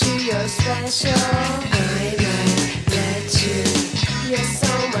 But you're special. I might let you. You're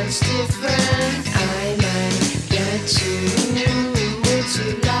so much different. I might get you. Would you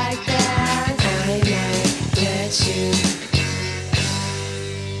like that? I might get you.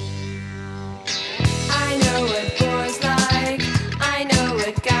 I know what boys like. I know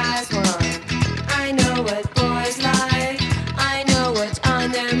what guys want. I know what boys like. I know what's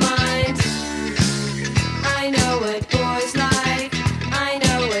on their minds. I know what boys like. I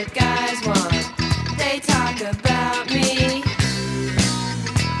know what guys want. They talk about me.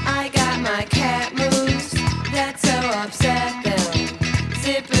 I got my cat moves. That's so upsetting.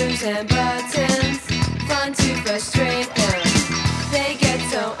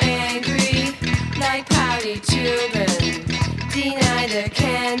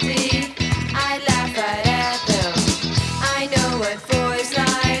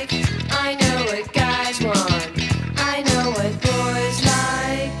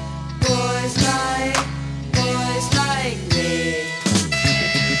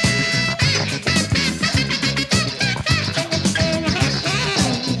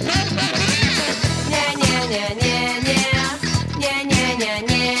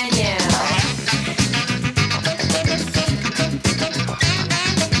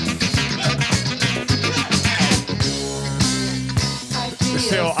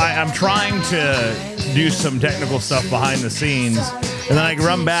 I'm trying to do some technical stuff behind the scenes, and then I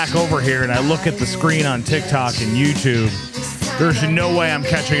run back over here and I look at the screen on TikTok and YouTube. There's no way I'm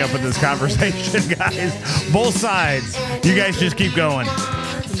catching up with this conversation, guys. Both sides. You guys just keep going.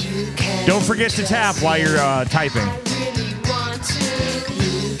 Don't forget to tap while you're typing.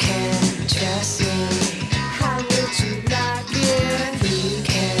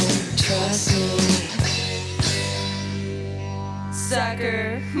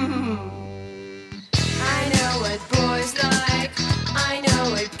 Sucker. I know what boys like. I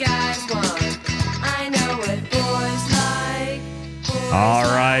know what guys want. I know what boys like. All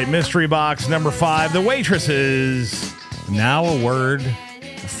right, mystery box number 5, The Waitresses. Now a word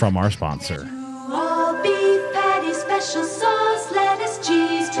from our sponsor. All beef patty, special sauce, lettuce,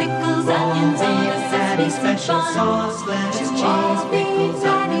 cheese, pickles, onions on a fatty special sauce, lettuce, cheese, all beef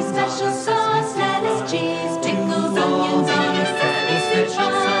patty, special sauce, lettuce, cheese, pickles, onions on a fatty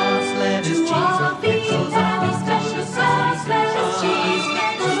special sauce, lettuce, cheese, all beef patty, special sauce, lettuce, cheese,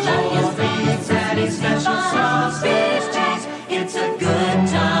 pickles, onions on a fatty special sauce, beef cheese. It's a good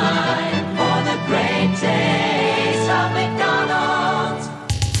time for the great taste of McDonald's.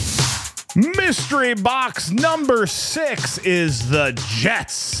 Mystery box number 6 is the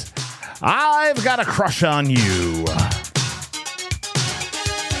Jets. I've got a crush on you.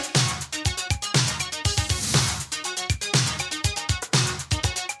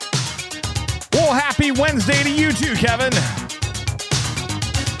 Well, happy Wednesday to you too, Kevin.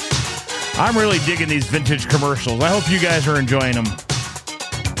 I'm really digging these vintage commercials. I hope you guys are enjoying them.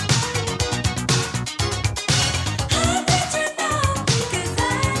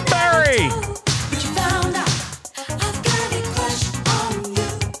 Barry!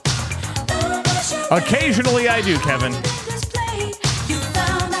 Occasionally I do, Kevin.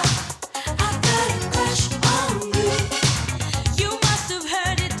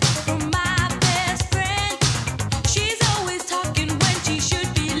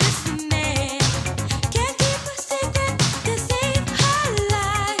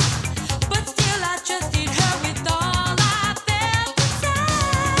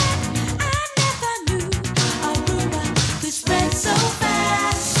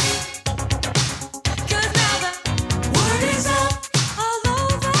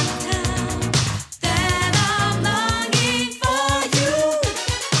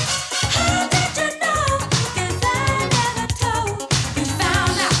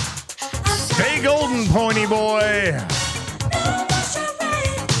 Pony boy.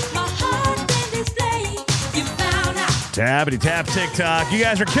 Tappity tap TikTok. You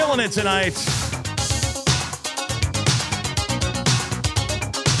guys are killing it tonight.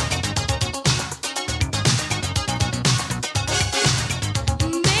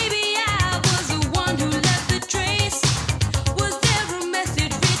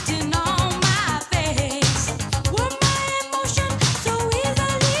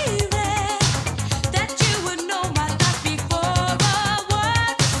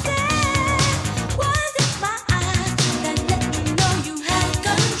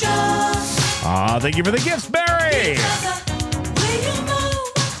 Thank you for the gifts, Barry.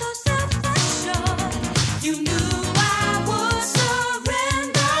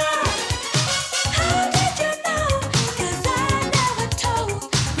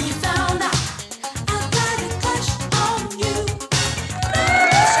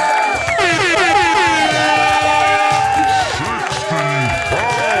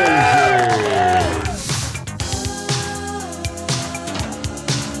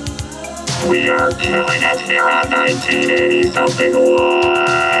 We are killing it here on 1980 something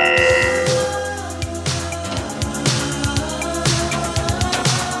live.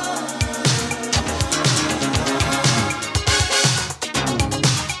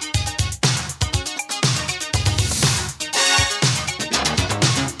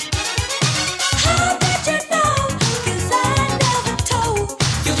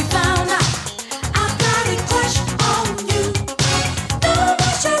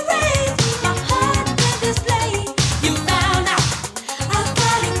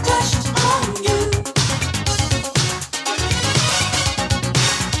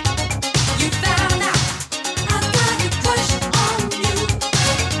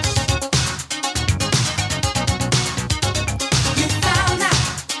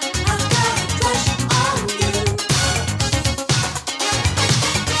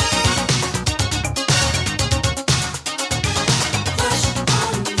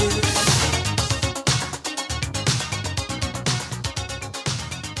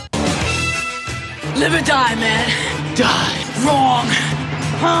 Live or die, man. Die. Wrong.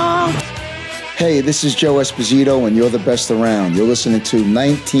 Hey, this is Joe Esposito, and you're the best around. You're listening to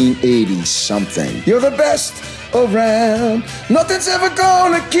 1980 something. You're the best around. Nothing's ever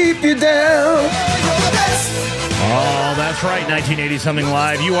gonna keep you down. Oh, that's right, 1980 something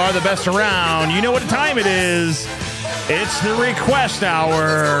live. You are the best around. You know what time it is. It's the request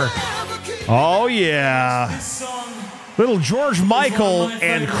hour. Oh, yeah. Little George Michael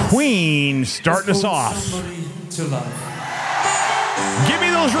and Queen starting us off. Give me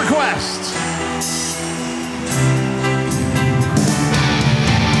those requests.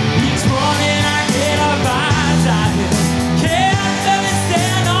 Each morning I get up, I can't let me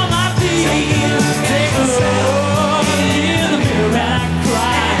stand on my feet. Take a look in the mirror and I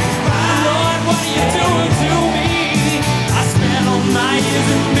cry. Lord, what are you doing to me? I spent all my years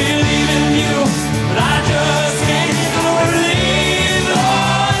in believing you, but I just can't believe,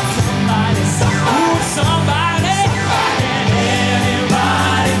 Lord. Somebody, can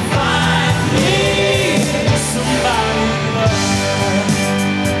anybody find me? Somebody love.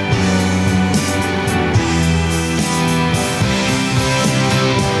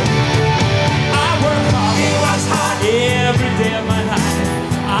 I work hard, he works hard every day of my life.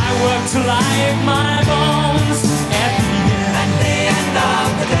 I work till I ache my bones. At the end of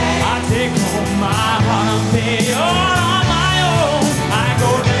the day, I take home my heart and pay all on my own. I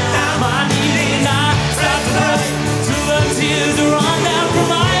go down on my knees and I start to pray till the tears run down from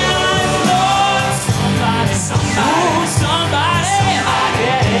my eyes. Lord, somebody, oh, somebody,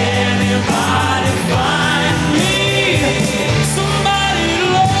 can anybody find me? Somebody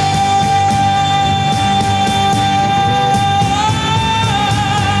love.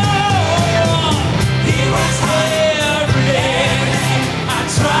 He works hard every day. I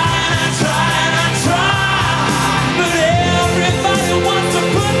try and I try and I try, but everybody wants to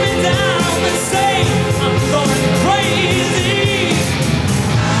put me down and say I'm going crazy.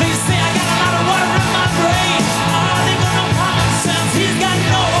 They say I got a lot of water in my brain. Oh, they got no common sense. He's got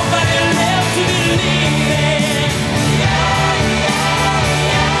nobody left to believe in.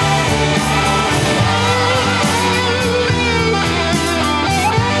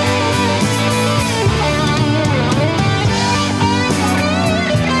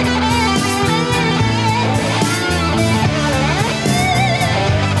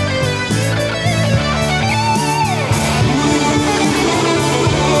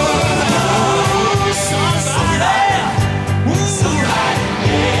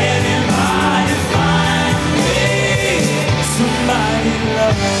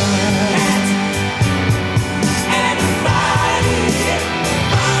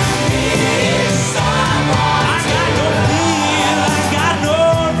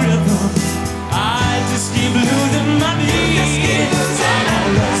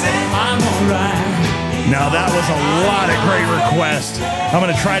 Now, that was a lot of great requests. I'm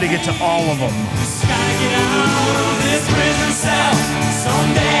going to try to get to all of them. Gotta get out of this prison cell.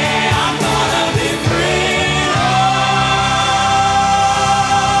 Someday I'm gonna be free.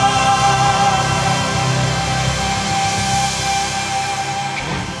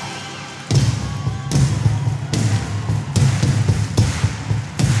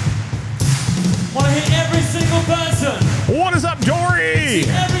 Wanna hit every single person. What is up, Dory?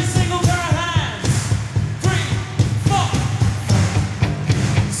 Every single pair of hands. 3, 4.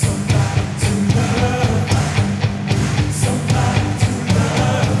 Somebody to love. Somebody to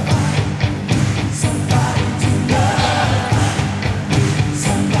love. Somebody to love.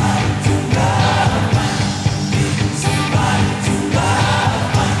 Somebody to love. Somebody to love.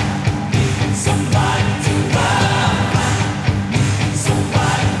 Somebody to love.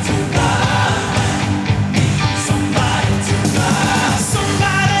 Somebody to love. Somebody to love.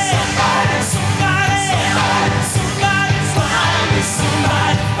 Somebody. Somebody find me.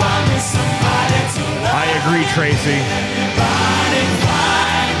 Somebody find me. Somebody to love. I agree, Tracy. Somebody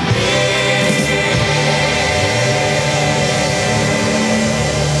find me.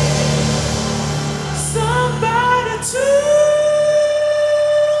 Somebody to.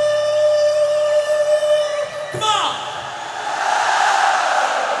 Come on.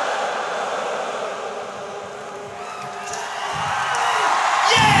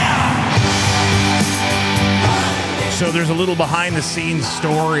 So there's a little behind the scenes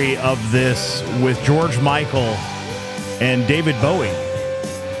story of this with George Michael and David Bowie.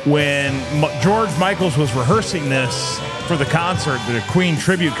 When George Michaels was rehearsing this for the concert, the Queen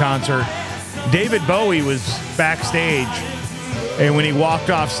tribute concert, David Bowie was backstage. And when he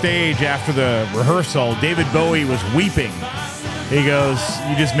walked off stage after the rehearsal, David Bowie was weeping. He goes,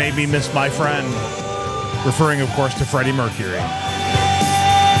 "You just made me miss my friend," referring, of course, to Freddie Mercury.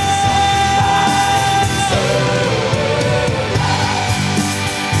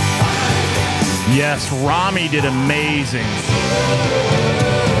 best. Rami did amazing.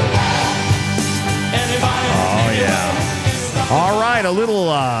 Oh, yeah. All right, a little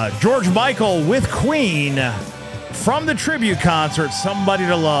George Michael with Queen from the tribute concert, Somebody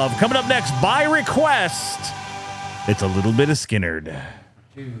to Love. Coming up next, by request, it's a little bit of Skynyrd.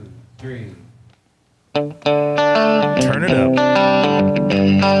 2, 3. Turn it up.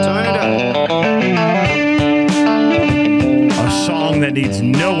 Turn it up. A song that needs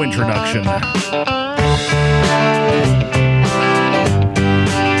no introduction.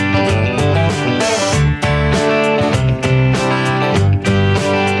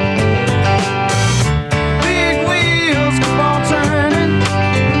 Big wheels keep on turning,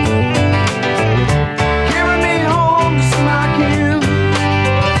 carry me home to Smack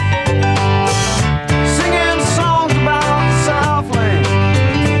singing songs about the Southland.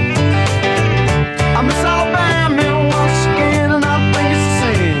 I miss Alabama once again, and I think it's the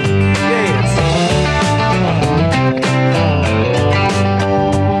same. Yes.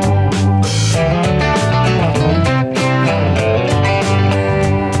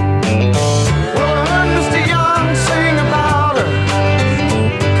 Well, I heard Mr. Young sing about her.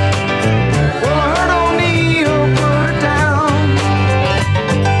 Well, I heard O'Neill put her down.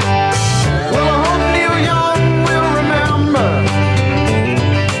 Well, I hope Neil Young will remember.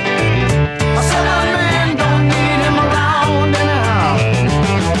 I said that man don't need him around anyhow.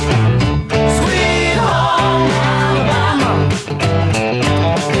 Sweet home Alabama,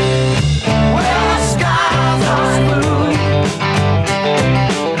 where the skies are blue.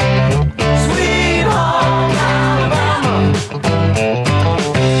 Sweet home Alabama,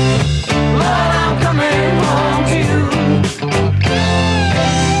 Lord, I'm coming home to you.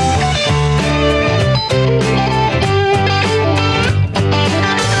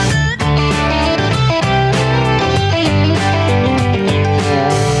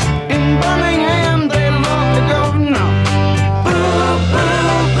 In Birmingham, they love the governor. Boo, boo,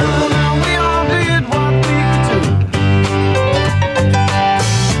 boo. Now we all did what we could do.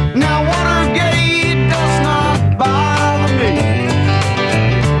 Now Watergate does not bother me.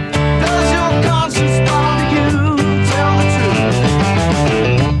 Does your conscience bother you? Tell the truth.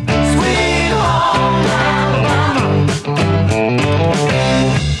 Sweet home Alabama,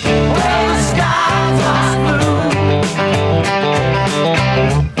 where the skies are blue.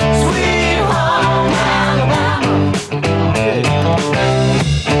 Sweet home Alabama,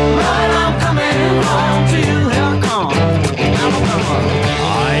 Lord, I'm coming home to you. Here I come, Alabama.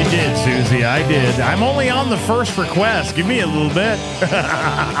 I did, Susie. I did. I'm only on the first request. Give me a little bit.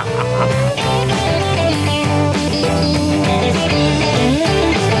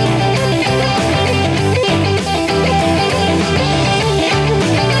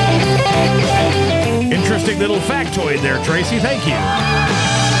 Interesting little factoid there, Tracy. Thank you.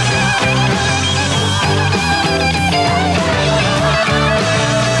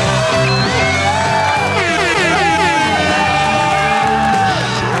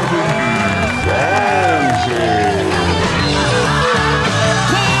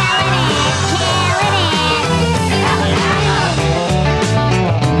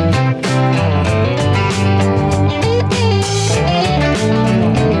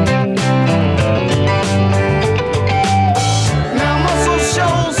 Now Muscle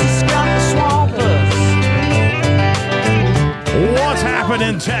Shoals has got the swampers. What's happening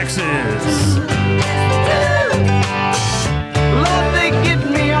in Texas? Lord, they get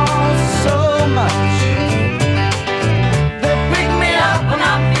me on so much. They pick me up when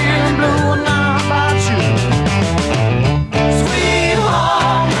I'm feeling blue, and now how about you? Sweet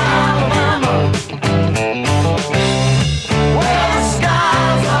home Alabama, where the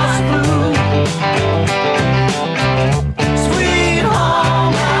skies are blue. Sweet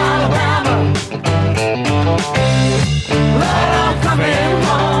home Alabama, Lord, I'm coming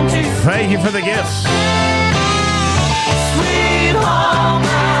home to you. Thank you for the gifts. Sweet home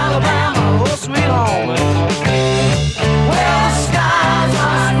Alabama, oh sweet home, where the skies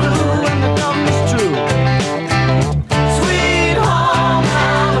are blue and the numbers true. Sweet home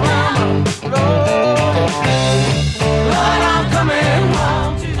Alabama, Lord, I'm coming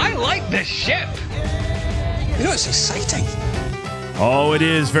home to you. I like this ship. You know, it's exciting. Oh, it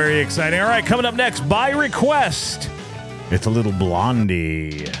is very exciting. All right, coming up next, by request, it's a little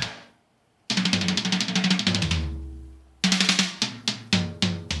Blondie.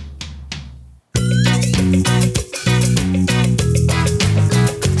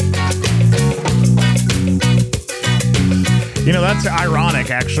 You know, that's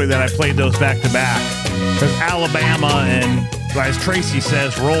ironic, actually, that I played those back to back. Because Alabama and, as Tracy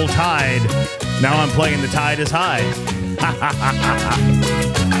says, Roll Tide. Now I'm playing The Tide is High.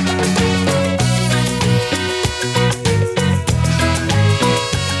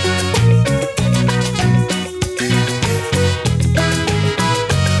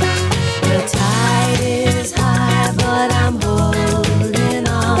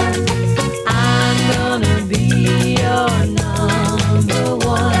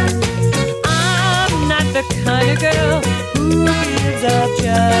 gives up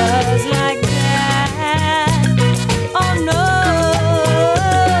just like that. Oh no,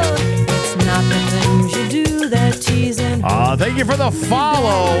 it's not the things you do that tease and Thank you for the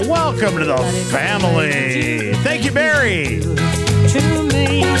follow. Welcome to the family. Thank you, Barry. to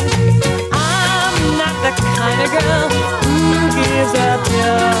me. I'm not the kind of girl who gives up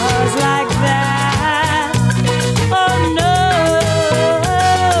just like that. Oh no,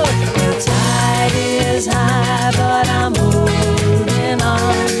 the tide is high, but I'm holding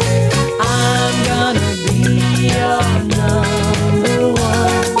on. I'm gonna be your number one,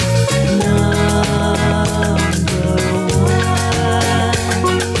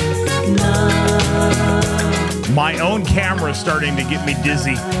 My own camera's starting to get me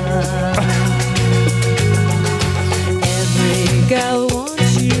dizzy. Every girl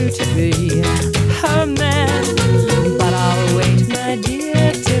wants you to be her man, but I'll wait, my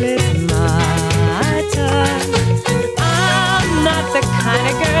dear, till it's my turn. I'm not the kind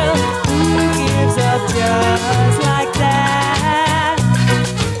of girl who gives up just like that.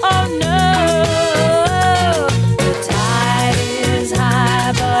 Oh no, the tide is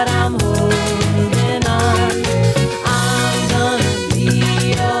high, but I'm holding on. I'm gonna be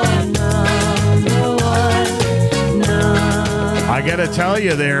your number one. I gotta tell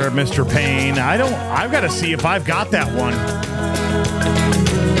you there, Mr. Payne, I've gotta see if I've got that one.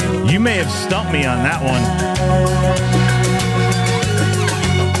 You may have stumped me on that one.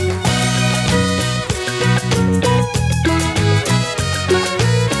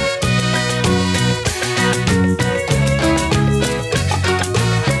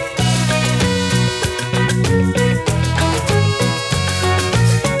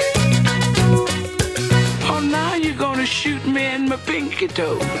 Oh, now you're gonna shoot me in my pinky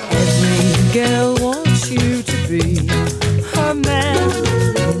toe. Every girl wants you to be her man,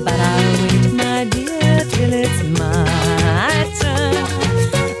 but I'll wait, my dear, till it's my turn.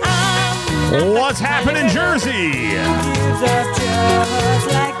 What's happening in Jersey? Gives up just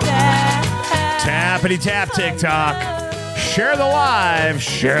like that. Tappity tap TikTok. Share the live,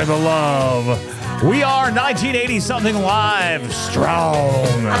 share the love. We are 1980 something live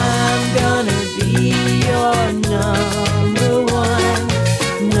strong. I'm gonna be your number one,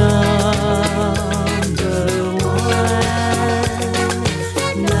 number one,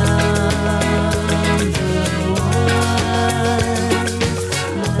 number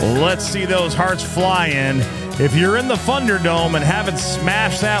one. Let's see those hearts flying. If you're in the Thunderdome and haven't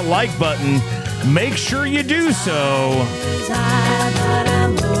smashed that like button, make sure you do so.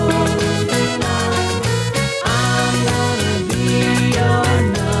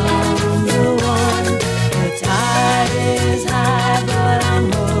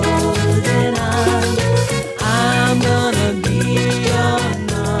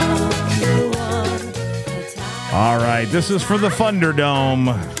 All right, this is for the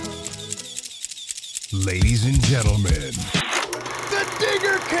Thunderdome. Ladies and gentlemen, The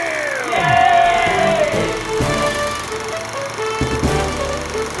Digger Kill!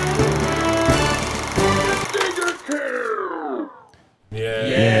 Digger Kill!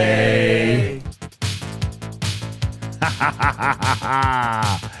 Yay!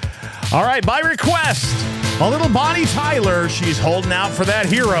 All right, by request, a little Bonnie Tyler. She's holding out for that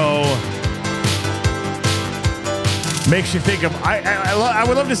hero. Makes you think of. I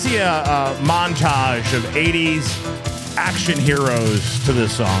would love to see a montage of 80s action heroes to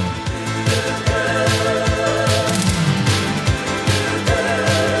this song.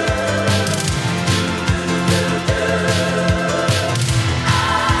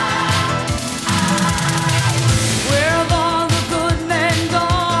 Where have all the good men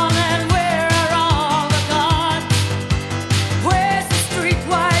gone, and where are all the gods? Where's the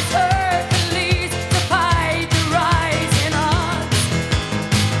streetwise Hercules to fight the rising odds?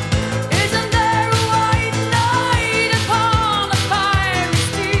 Isn't there a white knight upon a fiery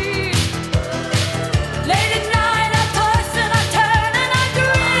steed? Late at night I toss and I turn and I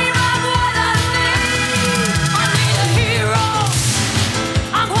dream of what I need. I need a hero.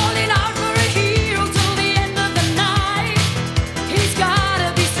 I'm holding out for a hero till the end of the night. He's gotta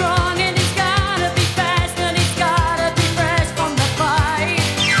be strong and he's gotta be fast and he's gotta be fresh from the fight.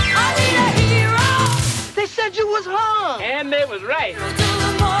 I need a hero. They said you was hung. And they was right. Till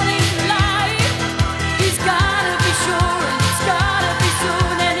the morning light. He's gotta be sure and he's gotta be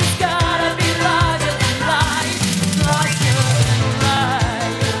soon and he's gotta be larger than life. Larger than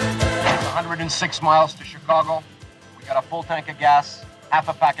life. 106 miles to Chicago. We got a full tank of gas, half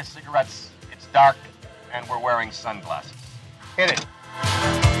a pack of cigarettes. It's dark, and we're wearing sunglasses. Hit it.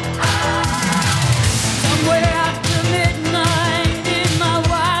 Somewhere after midnight in my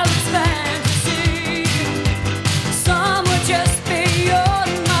wildest fantasy, somewhere just beyond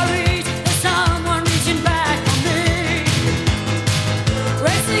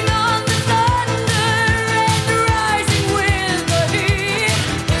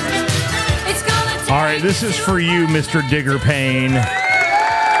right, this is for you, Mr. Digger Payne.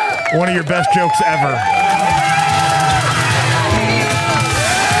 One of your best jokes ever.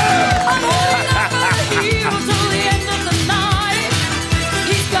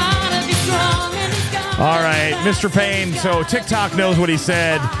 All right, Mr. Payne. So TikTok knows what he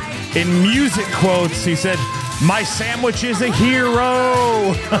said. In music quotes, he said, "My sandwich is a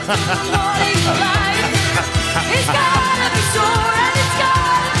hero."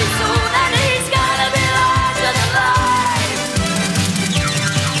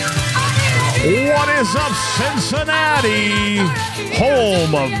 What is up, Cincinnati?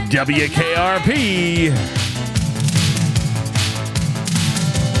 Home of WKRP.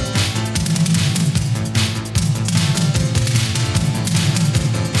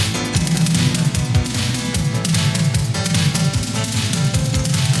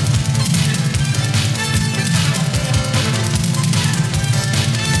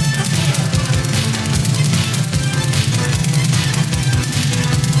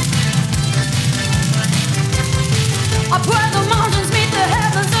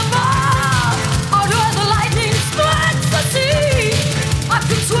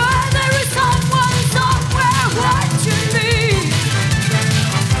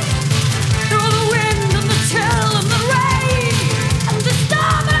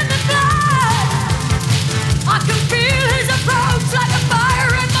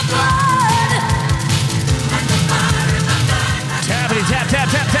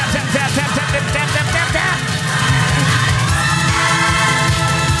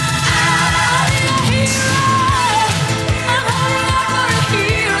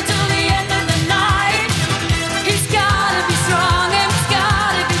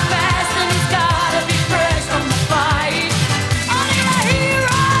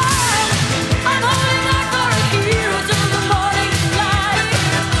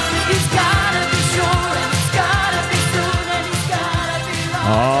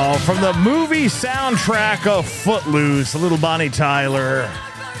 From the movie soundtrack of Footloose, Little Bonnie Tyler.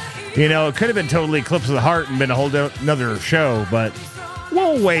 You know, it could have been totally Eclipse of the Heart and been a whole another show, but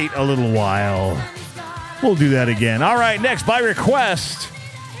we'll wait a little while. We'll do that again. All right, next, by request,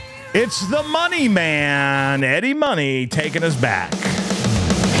 it's the Money Man, Eddie Money, taking us back.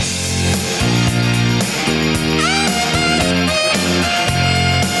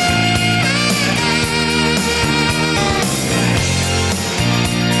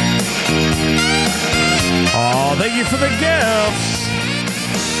 Oh, thank you for the gifts.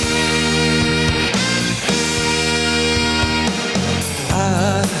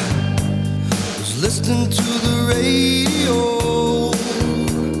 I was listening to the radio.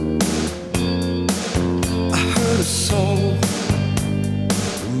 I heard a song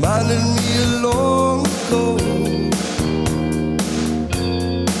reminded me long ago.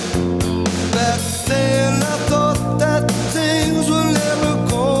 Back then I thought that things were never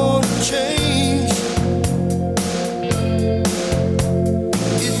gonna change.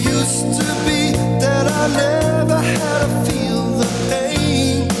 I never had to feel the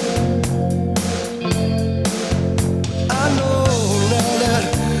pain. I know now that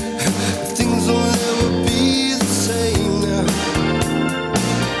things will never be the same now.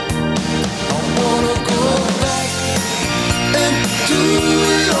 I wanna go back and do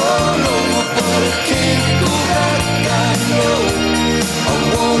it all over, but I can't go back, I know. I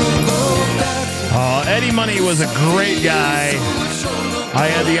wanna go back. Eddie Money was a great guy. I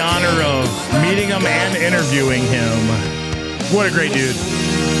had the honor of meeting him and interviewing him. What a great dude.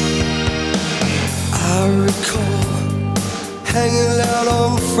 I recall hanging out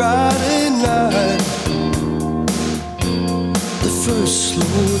on Friday night, the first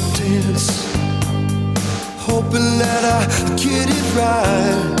slow dance, hoping that I get it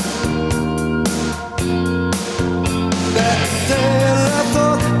right. Back then I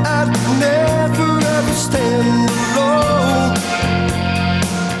thought I'd never ever stand alone.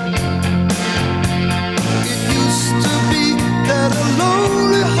 That a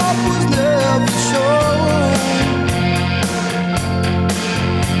lonely heart was never shown.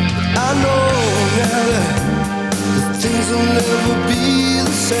 I know now that things will never be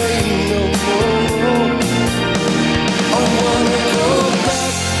the same no more. I wanna go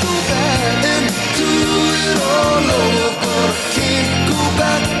back and do it all over, but I can't go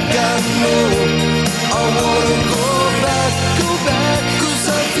back, I know. I wanna go back, 'cause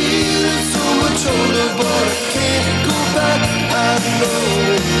I feel so much older, but I can't go back, I know.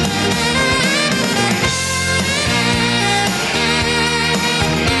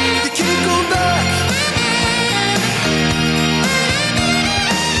 You can't go back.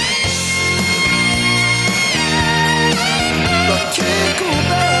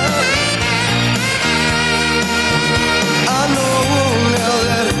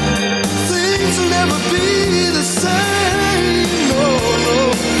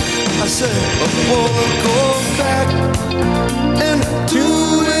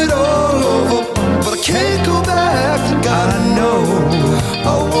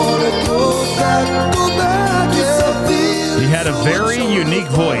 unique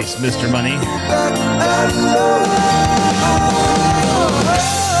voice, Mr. Money.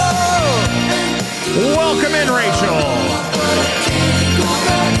 Welcome in, Rachel.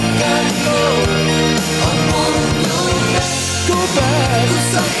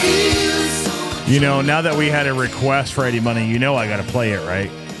 You know, now that we had a request for Eddie Money, you know I gotta play it,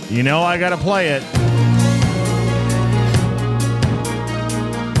 right? You know I gotta play it.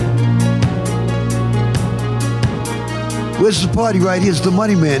 Where's the party? Right here's the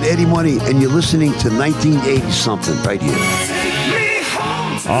Money Man, Eddie Money, and you're listening to 1980 something right here.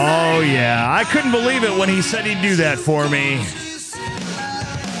 Oh yeah, I couldn't believe it when he said he'd do that for me.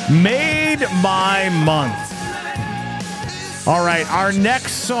 Made my month. All right, our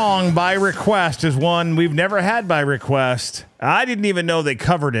next song by request is one we've never had by request. I didn't even know they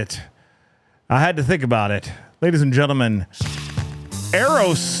covered it. I had to think about it. Ladies and gentlemen,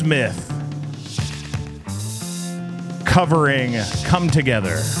 Aerosmith covering Come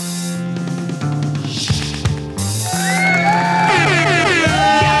Together.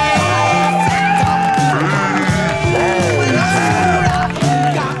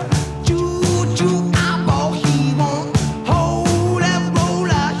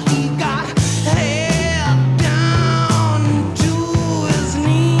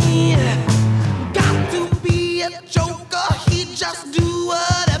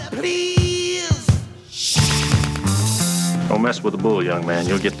 Don't mess with the bull, young man.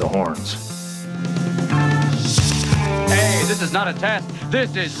 You'll get the horns. Hey, this is not a test.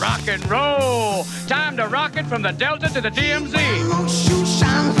 This is rock and roll. Time to rock it from the Delta to the DMZ.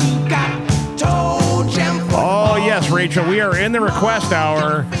 Oh, yes, Rachel, we are in the request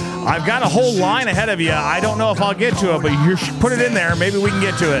hour. I've got a whole line ahead of you. I don't know if I'll get to it, but you should put it in there. Maybe we can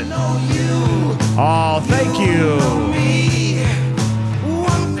get to it. Oh, thank you.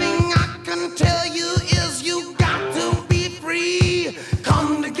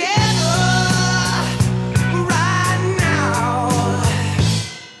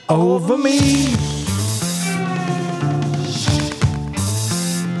 Over me.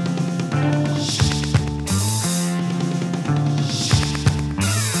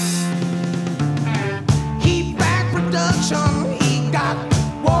 He back production, he got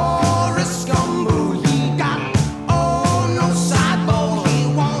Warris Gumbo, he got oh no sideball, he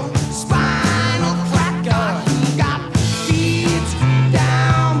won't spinal cracker, he got feet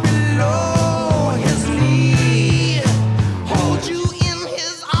down below his knee, hold you in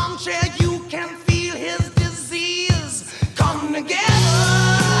his armchair, you can feel his disease come together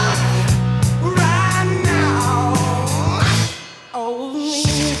right now. Over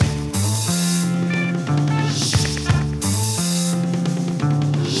me.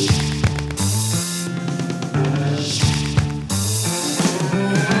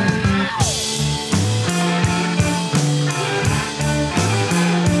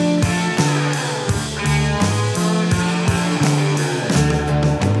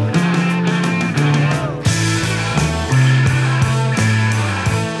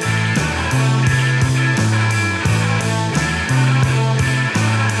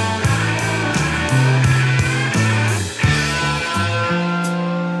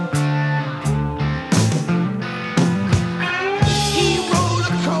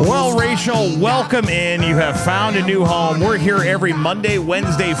 Well, Rachel, welcome in. You have found a new home. We're here every Monday,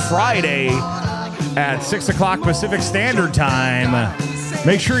 Wednesday, Friday at 6 o'clock Pacific Standard Time.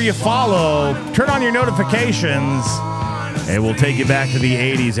 Make sure you follow, turn on your notifications, and we'll take you back to the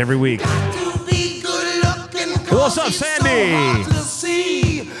 80s every week. What's up, Sandy?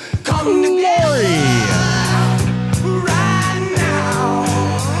 Lori.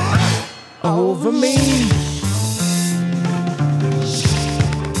 Over me.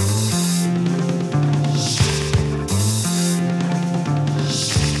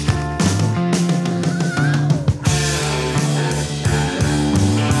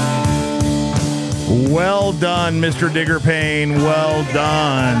 Well done, Mr. Digger Payne. Well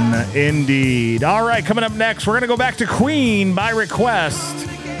done, indeed. All right, coming up next, we're going to go back to Queen by request.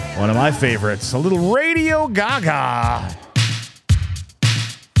 One of my favorites, a little Radio Gaga.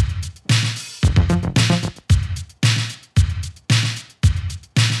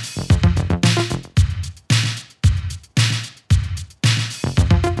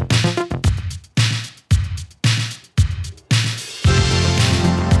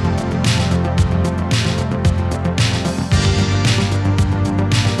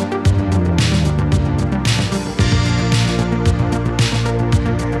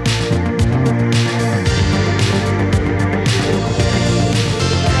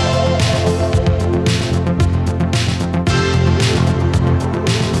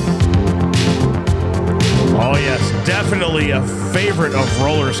 definitely a favorite of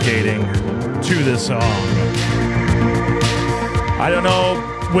roller skating to this song. I don't know,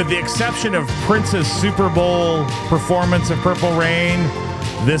 with the exception of Prince's Super Bowl performance of Purple Rain,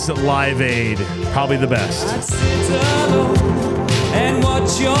 this at Live Aid, probably the best. I'd sit alone and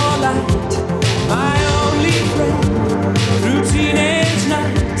watch your light, my only friend through teenage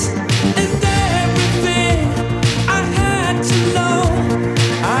nights, and everything I had to know,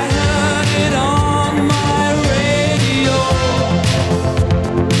 I heard it on my radio.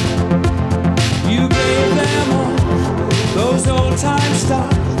 You gave them all those old time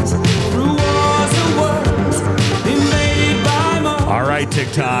stars through wars and worlds invaded by more. All right,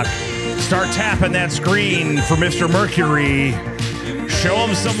 TikTok, start tapping that screen for Mr. Mercury. Show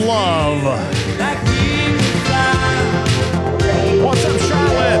him some love. What's up,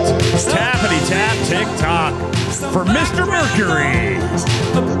 Charlotte? Tappity tap TikTok for Mr. Mercury.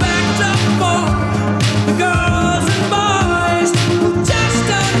 Backed up for the girls and boys who just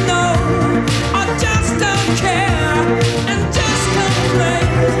don't know or just don't care and just complain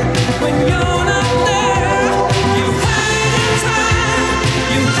when you're not there. You had the time,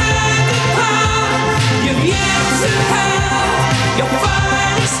 you had the power, you've yet to have your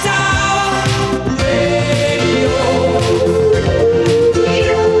finest hour. Radio.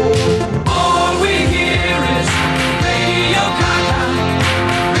 All we hear is Radio Gaga,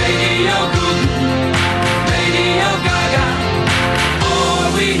 Radio Goo Goo, Radio Gaga. All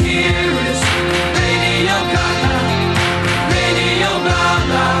we hear is Radio Gaga, Radio blah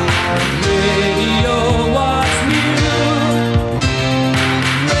blah. Radio what's new?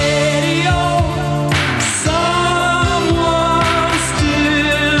 Radio, someone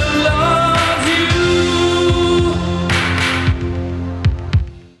still loves you.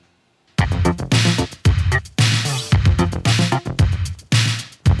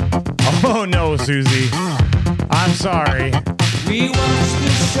 Oh no, Susie. I'm sorry. We watch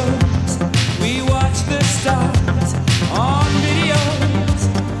the shows, we watch the stars on videos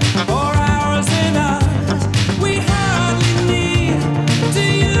for hours and hours. We hardly need to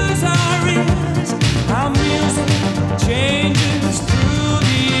use our ears. Our music changes through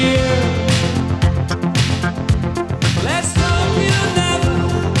the years. Let's hope you never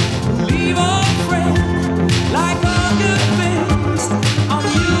leave our friend. Like all good things, on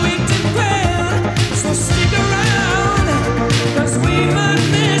you it depends. So stick around, 'cause we might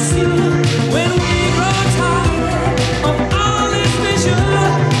miss you when we grow tired of all this vision.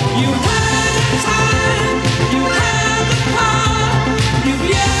 You had the time, you had the power, you've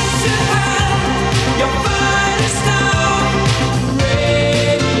yet to have your finest hour.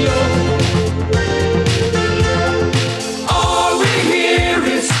 Radio. All we hear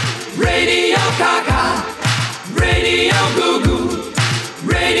is Radio Gaga, Radio Goo Goo,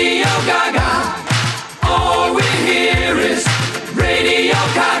 Radio Gaga. All we hear is Radio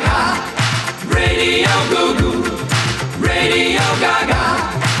Gaga, Radio Goo Goo, Radio Gaga.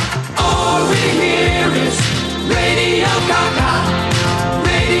 All we hear is Radio Gaga,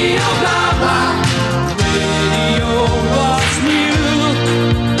 Radio blah blah. Radio what's new?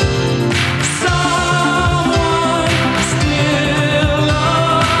 Someone still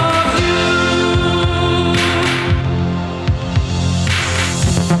loves you.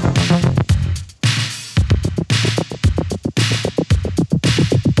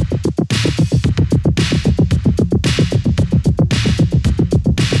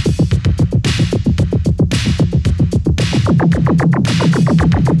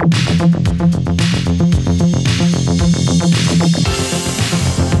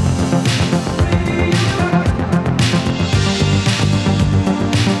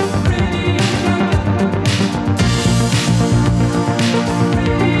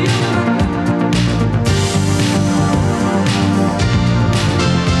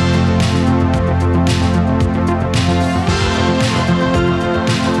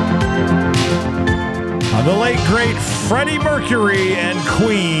 The late, great Freddie Mercury and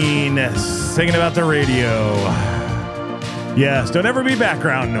Queen singing about the radio. Yes, don't ever be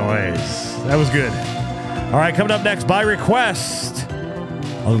background noise. That was good. All right, coming up next by request,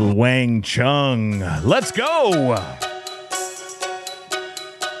 a little Wang Chung. Let's go.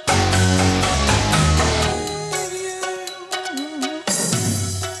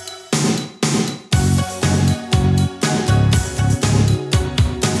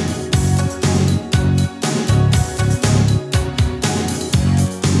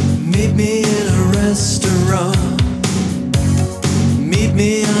 Meet me in a restaurant. Meet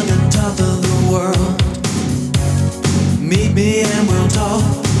me on the top of the world. Meet me and we'll talk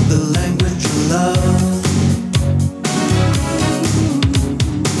the language of love.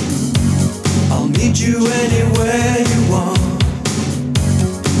 I'll meet you anywhere you want.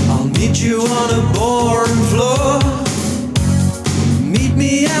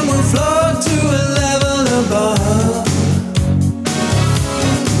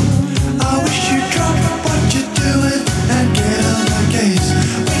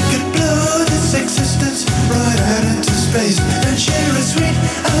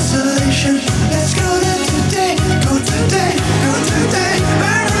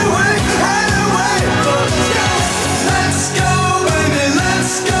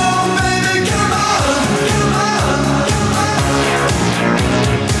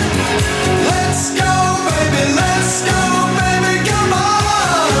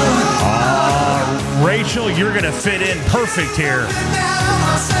 Rachel, you're going to fit in perfect here.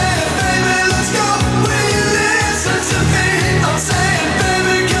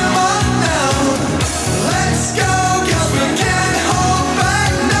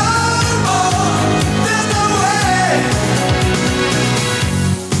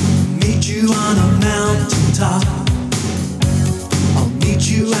 Meet you on a mountaintop. I'll meet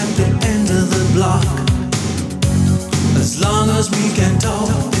you at the end of the block. As long as we can talk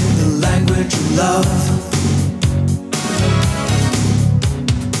in the language you love.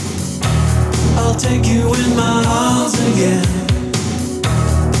 I'll take you in my arms again.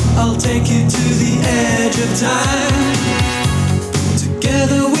 I'll take you to the edge of time.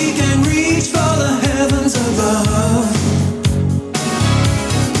 Together we can reach for the heavens above.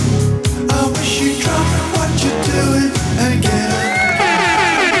 I wish you'd drop what you're doing again.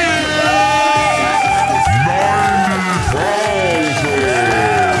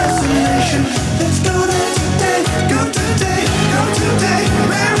 Let's go there today, go today, go today,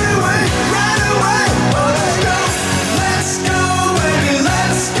 right away, right away. Oh, let's go, baby,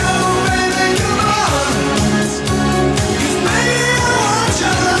 come on. 'Cause baby, I want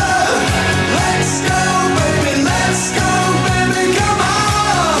your love. Let's go, baby, come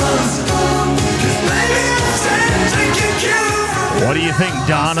on. 'Cause baby, I'm saying take your cue. What do you think,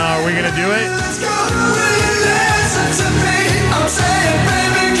 Donna? Are we going to do it? Let's go, will you listen to me? I'm saying,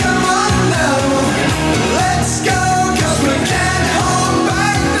 baby, come on now. Let's go, 'cause we can't hold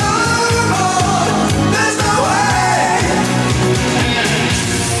back no more. There's no way.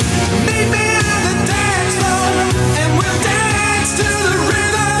 Meet me at the dance floor, and we'll dance to the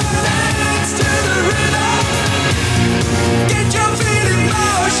rhythm. Dance to the rhythm. Get your feet in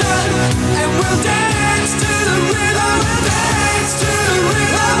motion, and we'll dance to the rhythm. Dance to the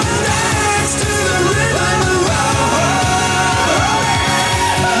rhythm. Dance to the rhythm.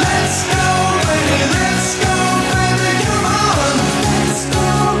 Let's go, baby, come on.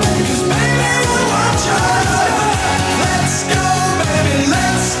 'Cause baby, I want your love. Let's go,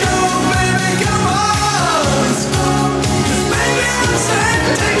 baby, come on. 'Cause baby, I'm saying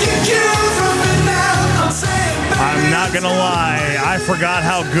take your cue from me now. I'm saying, baby, I'm not going to lie. I forgot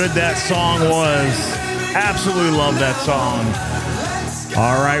how good that song was. Absolutely love that song.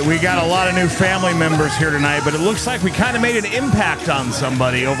 All right, we got a lot of new family members here tonight, but it looks like we kind of made an impact on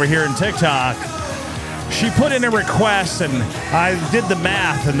somebody over here in TikTok. She put in a request, and I did the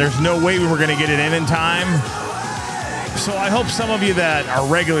math, and there's no way we were going to get it in time. So I hope some of you that are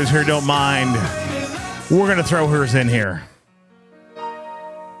regulars here don't mind. We're going to throw hers in here.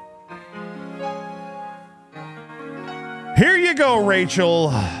 Here you go,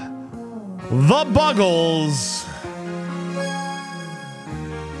 Rachel. The Buggles.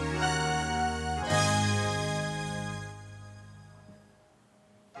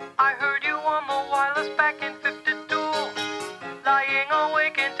 I heard you on the wireless back in 52, lying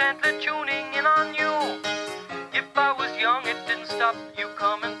awake intently tuning in on you. If I was young, it didn't stop you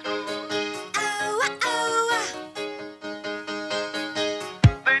coming through.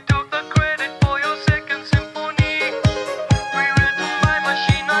 They took the credit for your second symphony, rewritten by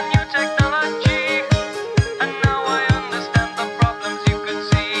machine on new technology. And now I understand the problems you could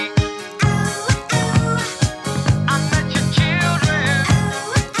see. I met your children.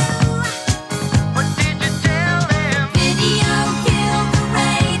 What did you tell them? Video killed the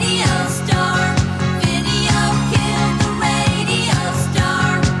radio star. Video killed the radio star.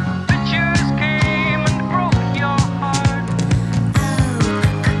 Pictures came and broke your heart.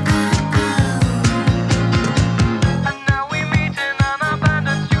 And now we meet in an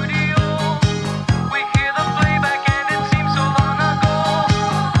abandoned studio. We hear the playback and it seems so long ago.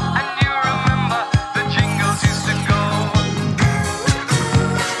 And you remember the jingles used to go.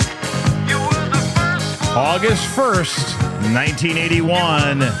 You were the first one. August 1st,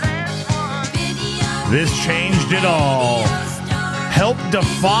 1981. This changed it all. Helped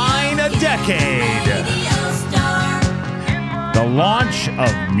define a decade. The launch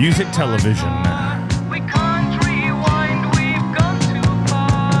of music television. We can't rewind, we've gone too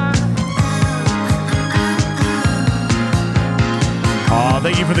far. Aw,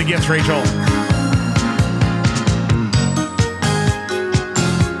 thank you for the gifts, Rachel.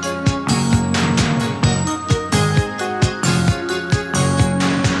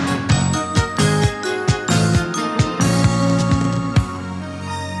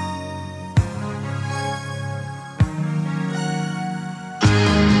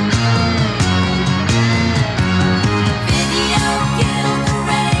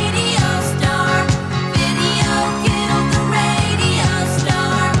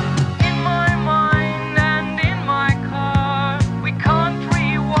 In my mind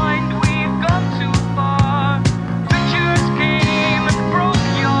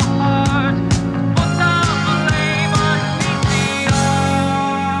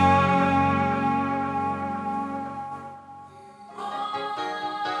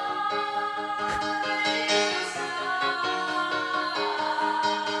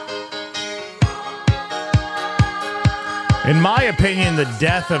In my opinion, the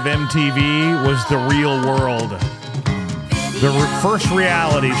death of MTV was The Real World. The first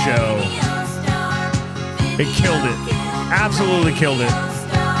reality show. It killed it. Absolutely killed it.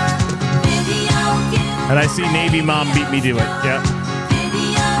 And I see Navy Mom beat me to it. Yep.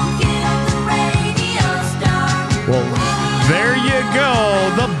 Well, there you go.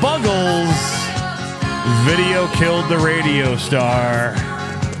 The Buggles. Video killed the radio star.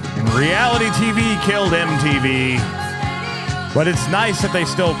 And reality TV killed MTV. But it's nice that they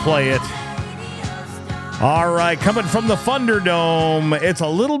still play it. All right, coming from the Thunderdome, it's a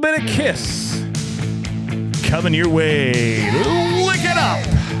little bit of Kiss. Coming your way. Lick it up.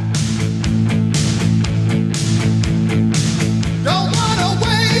 Don't wanna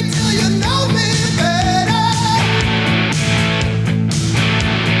wait till you know me better.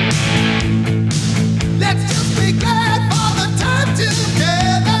 Let's just be glad for the time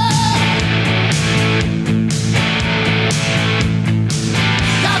together.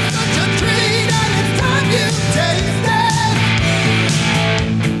 Got such a treat and it's time you taste it.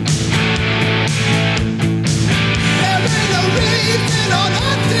 There ain't no reason on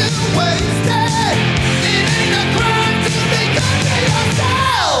earth to waste it. It ain't a crime to be good to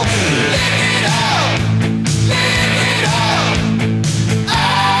yourself. Lick it up, lick it up.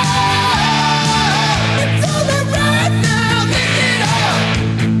 Ah, it's over right now. Lick it up,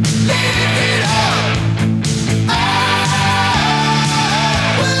 lick it up. Ah,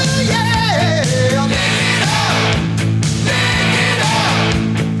 well, yeah. Lick it up, lick it up.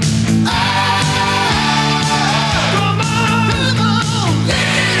 Ah, come on,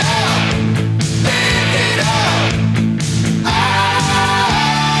 lick it up, lick it up.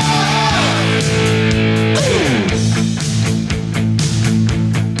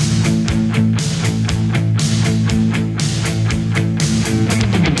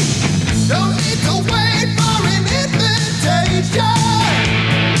 Don't need to wait for an invitation.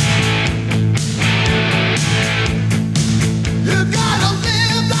 You gotta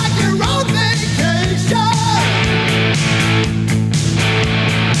live like your own vacation.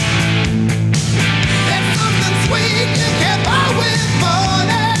 There's something sweet you can't buy with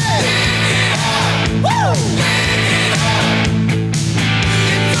money. Woo!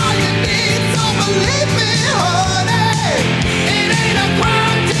 It's all you need, so believe me, honey. It ain't a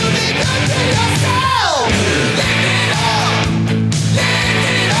crime to be good to yourself. Lick it up, lick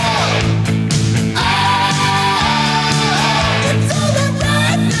it up. Ah, it's over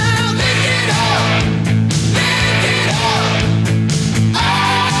right now. Lick it up, lick it up. Ah,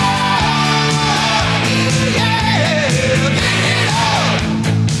 yeah, lick it up,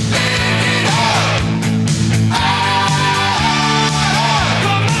 lick it up. Ah,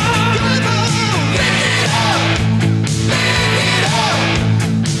 come on, lick it up, lick it up.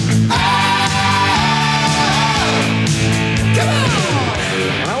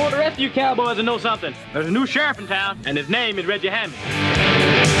 And I want the rest of you cowboys to know something. There's a new sheriff in town, and his name is Reggie Hammond.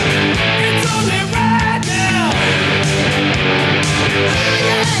 It's only right now.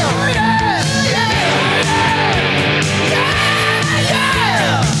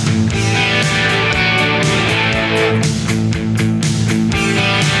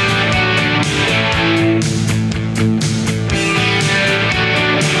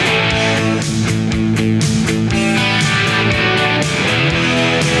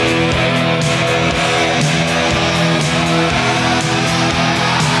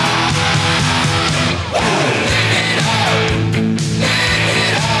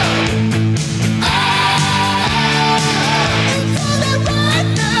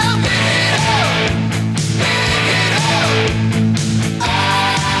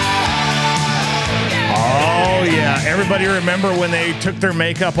 Yeah, Everybody remember when they took their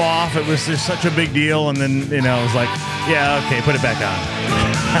makeup off? It was just such a big deal, and then, you know, it was like, yeah, okay, put it back on.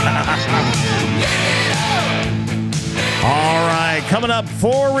 All right, coming up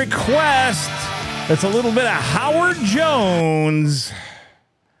for request, it's a little bit of Howard Jones.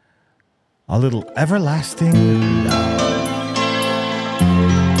 A little Everlasting Love.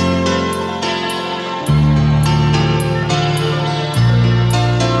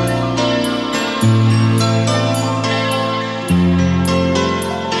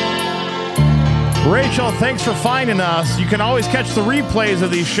 Rachel, thanks for finding us. You can always catch the replays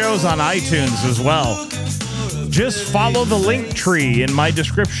of these shows on iTunes as well. Just follow the link tree in my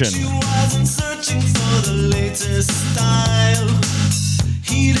description. She wasn't searching for the latest style.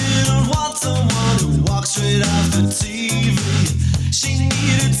 He didn't want someone who walked straight off the TV. She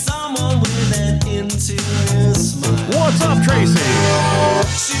needed someone with an interior smile. What's up, Tracy?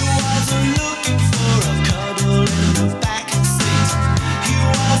 She wasn't looking for a cuddle in the back seat. He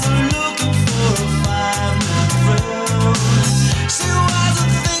wasn't looking for a 5-minute thrill.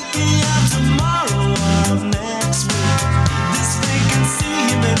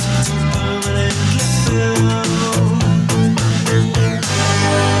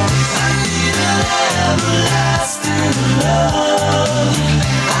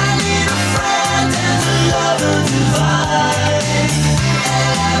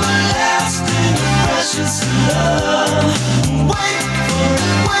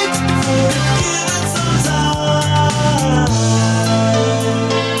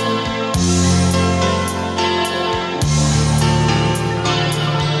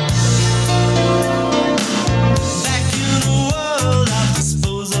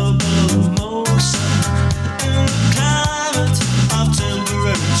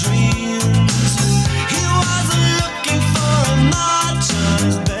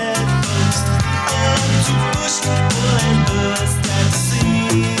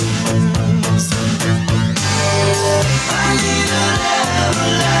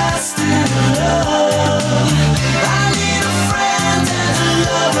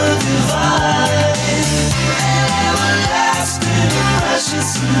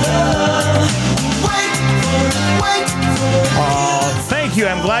 Oh, thank you.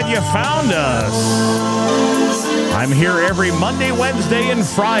 I'm glad you found us. I'm here every Monday, Wednesday, and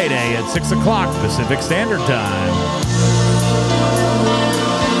Friday at 6 o'clock Pacific Standard Time.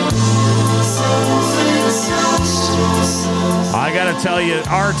 I gotta tell you,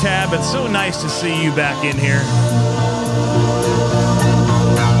 R-Tab, it's so nice to see you back in here.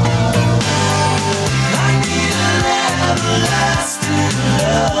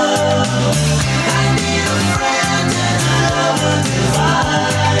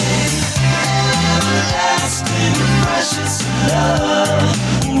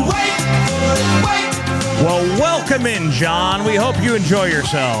 Well, welcome in, John. We hope you enjoy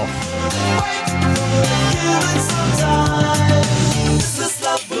yourself.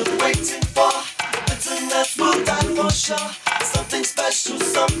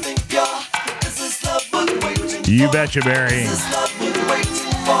 You betcha, Barry.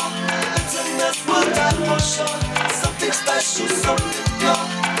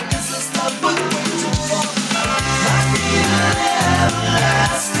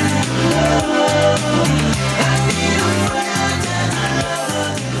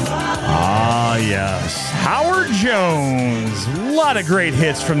 Ah, yes. Howard Jones. A lot of great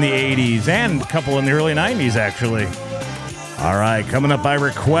hits from the 80s and a couple in the early 90s, actually. All right, coming up by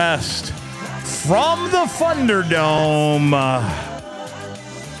request from the Thunderdome.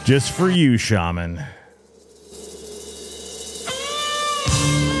 Just for you, Shaman.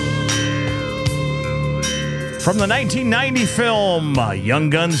 From the 1990 film Young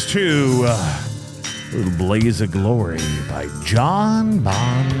Guns 2, Little Blaze of Glory by John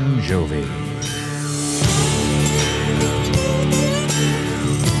Bon Jovi.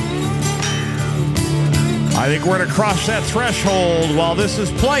 I think we're going to cross that threshold while this is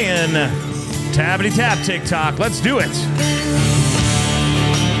playing. Tabbity tap TikTok. Let's do it.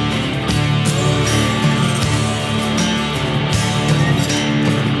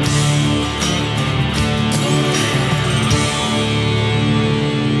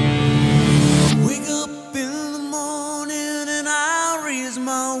 Wake up in the morning and I raise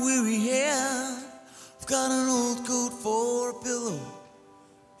my weary head. I've got an old coat for a pillow,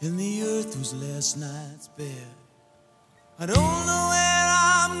 and the earth was last night's bed. I don't know where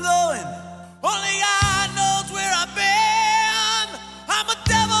I'm going, only God knows where I've been. I'm a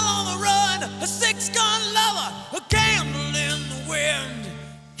devil on the run, a six-gun lover, a candle in the wind.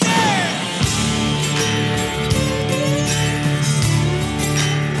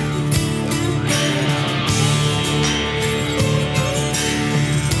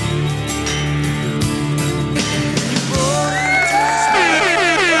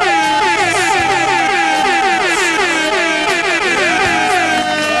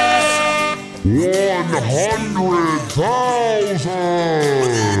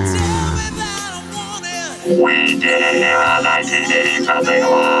 We did it here on 1980 Something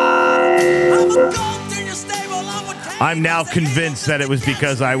Live. I'm now convinced that it was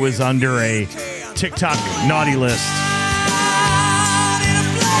because I was under a TikTok naughty list.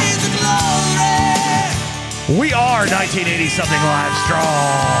 We are 1980 Something Live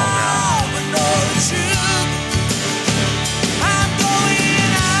strong.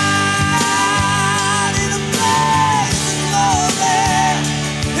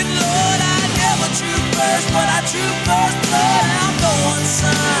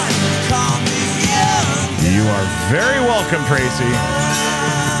 You are very welcome, Tracy.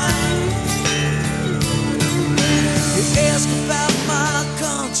 You ask about my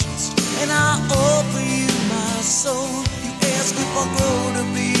conscience, and I offer you my soul. You ask if I'll grow to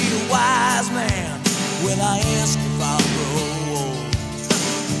be a wise man. Well, I ask if I'll grow old.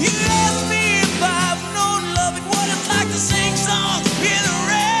 You ask me if I've known love and what it's like to sing songs in the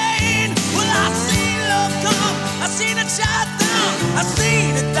rain. Well, I've seen love come, I've seen it shut down, I've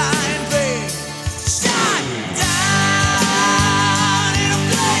seen it die in vain. Shut down in a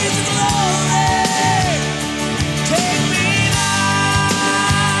blaze of glory. Take me now,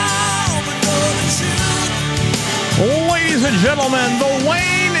 but know the truth. Ladies and gentlemen, the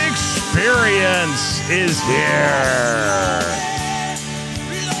Wayne Experience is here.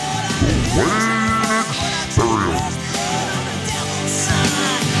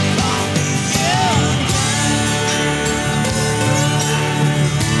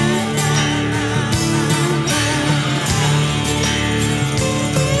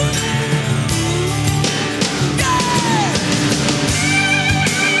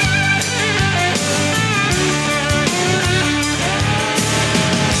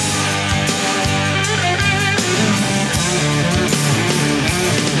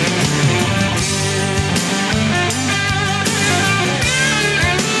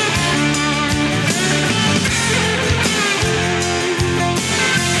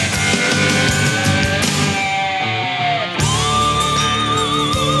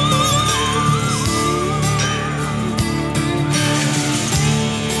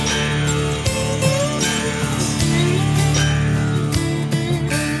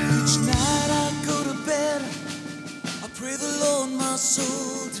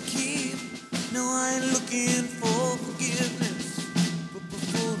 looking for forgiveness, but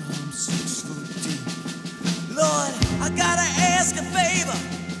before I'm 6 foot deep. Lord, I gotta ask a favor,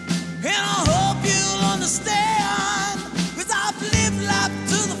 and I hope you'll understand, 'cause I've lived life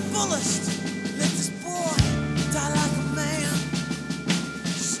to the fullest. Let this boy die like a man,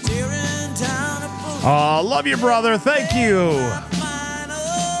 staring down at bullets. Oh, love you, brother. Thank you.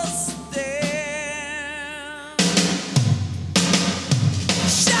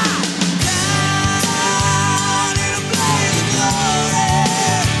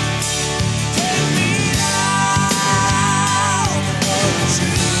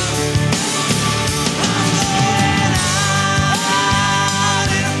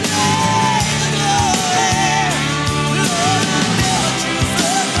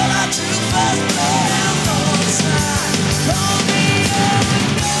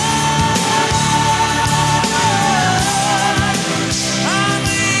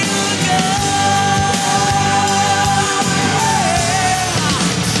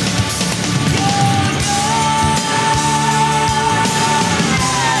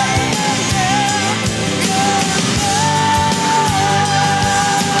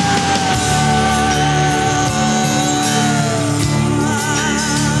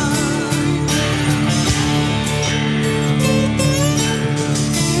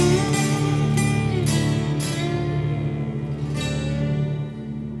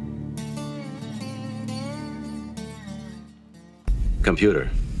 Computer,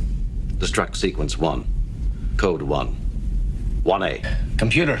 destruct sequence 1, code 1, 1A.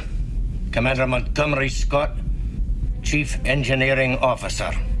 Computer, Commander Montgomery Scott, Chief Engineering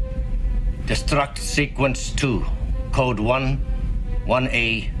Officer. Destruct sequence 2, code 1,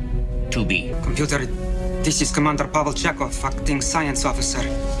 1A, 2B. Computer, this is Commander Pavel Chekhov, acting science officer.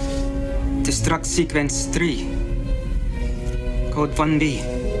 Destruct sequence 3, code 1B,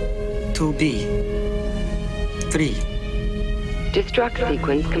 2B, 3. Destruct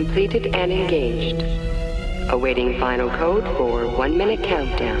sequence completed and engaged. Awaiting final code for 1 minute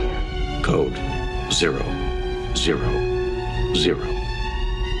countdown. Code 0, 0, 0.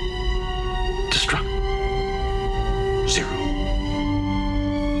 Destruct. 0.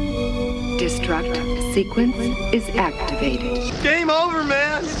 Destruct sequence is activated. Game over,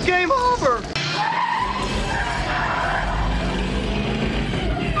 man. It's game over.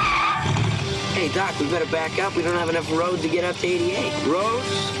 Hey, Doc, we better back up. We don't have enough road to get up to 88.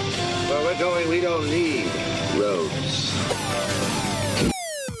 Roads? Where we're going, we don't need roads.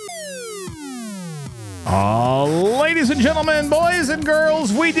 Ladies and gentlemen, boys and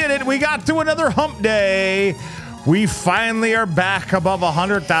girls, we did it. We got to another hump day. We finally are back above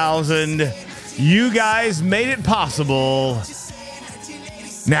 100,000. You guys made it possible.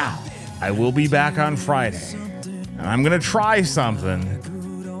 Now, I will be back on Friday, and I'm going to try something.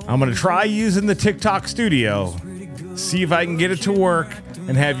 I'm going to try using the TikTok studio, see if I can get it to work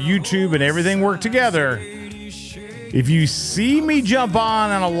and have YouTube and everything work together. If you see me jump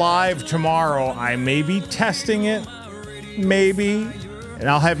on a live tomorrow, I may be testing it, maybe, and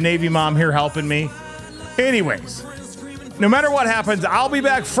I'll have Navy Mom here helping me. Anyways, no matter what happens, I'll be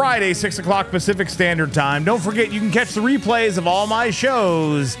back Friday, 6 o'clock Pacific Standard Time. Don't forget, you can catch the replays of all my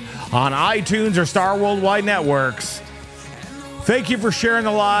shows on iTunes or Star Worldwide Networks. Thank you for sharing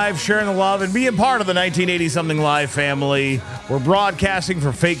the live, sharing the love, and being part of the 1980-something Live family. We're broadcasting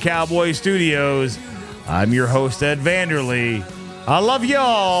from Fake Cowboy Studios. I'm your host, Ed Vanderlee. I love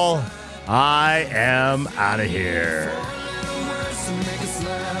y'all. I am out of here.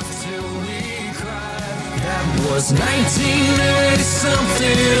 That was 1980-something,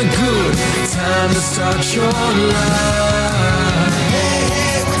 a good time to start your life. Hey,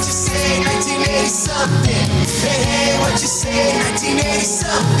 hey, what you say, 1980-something? Hey, hey, what you say,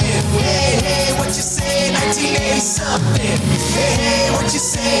 1980-something? Hey, hey, what you say, 1980-something? Hey, hey, what you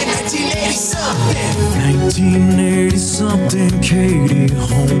say, 1980-something? 1980-something, Katie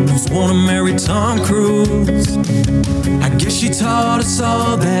Holmes wanna marry Tom Cruise. I guess she taught us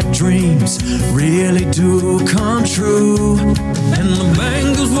all that dreams really do come true. And the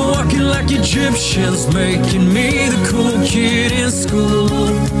Bengals were walking like Egyptians, making me the cool kid in school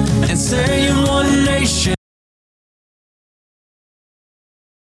and saying one nation.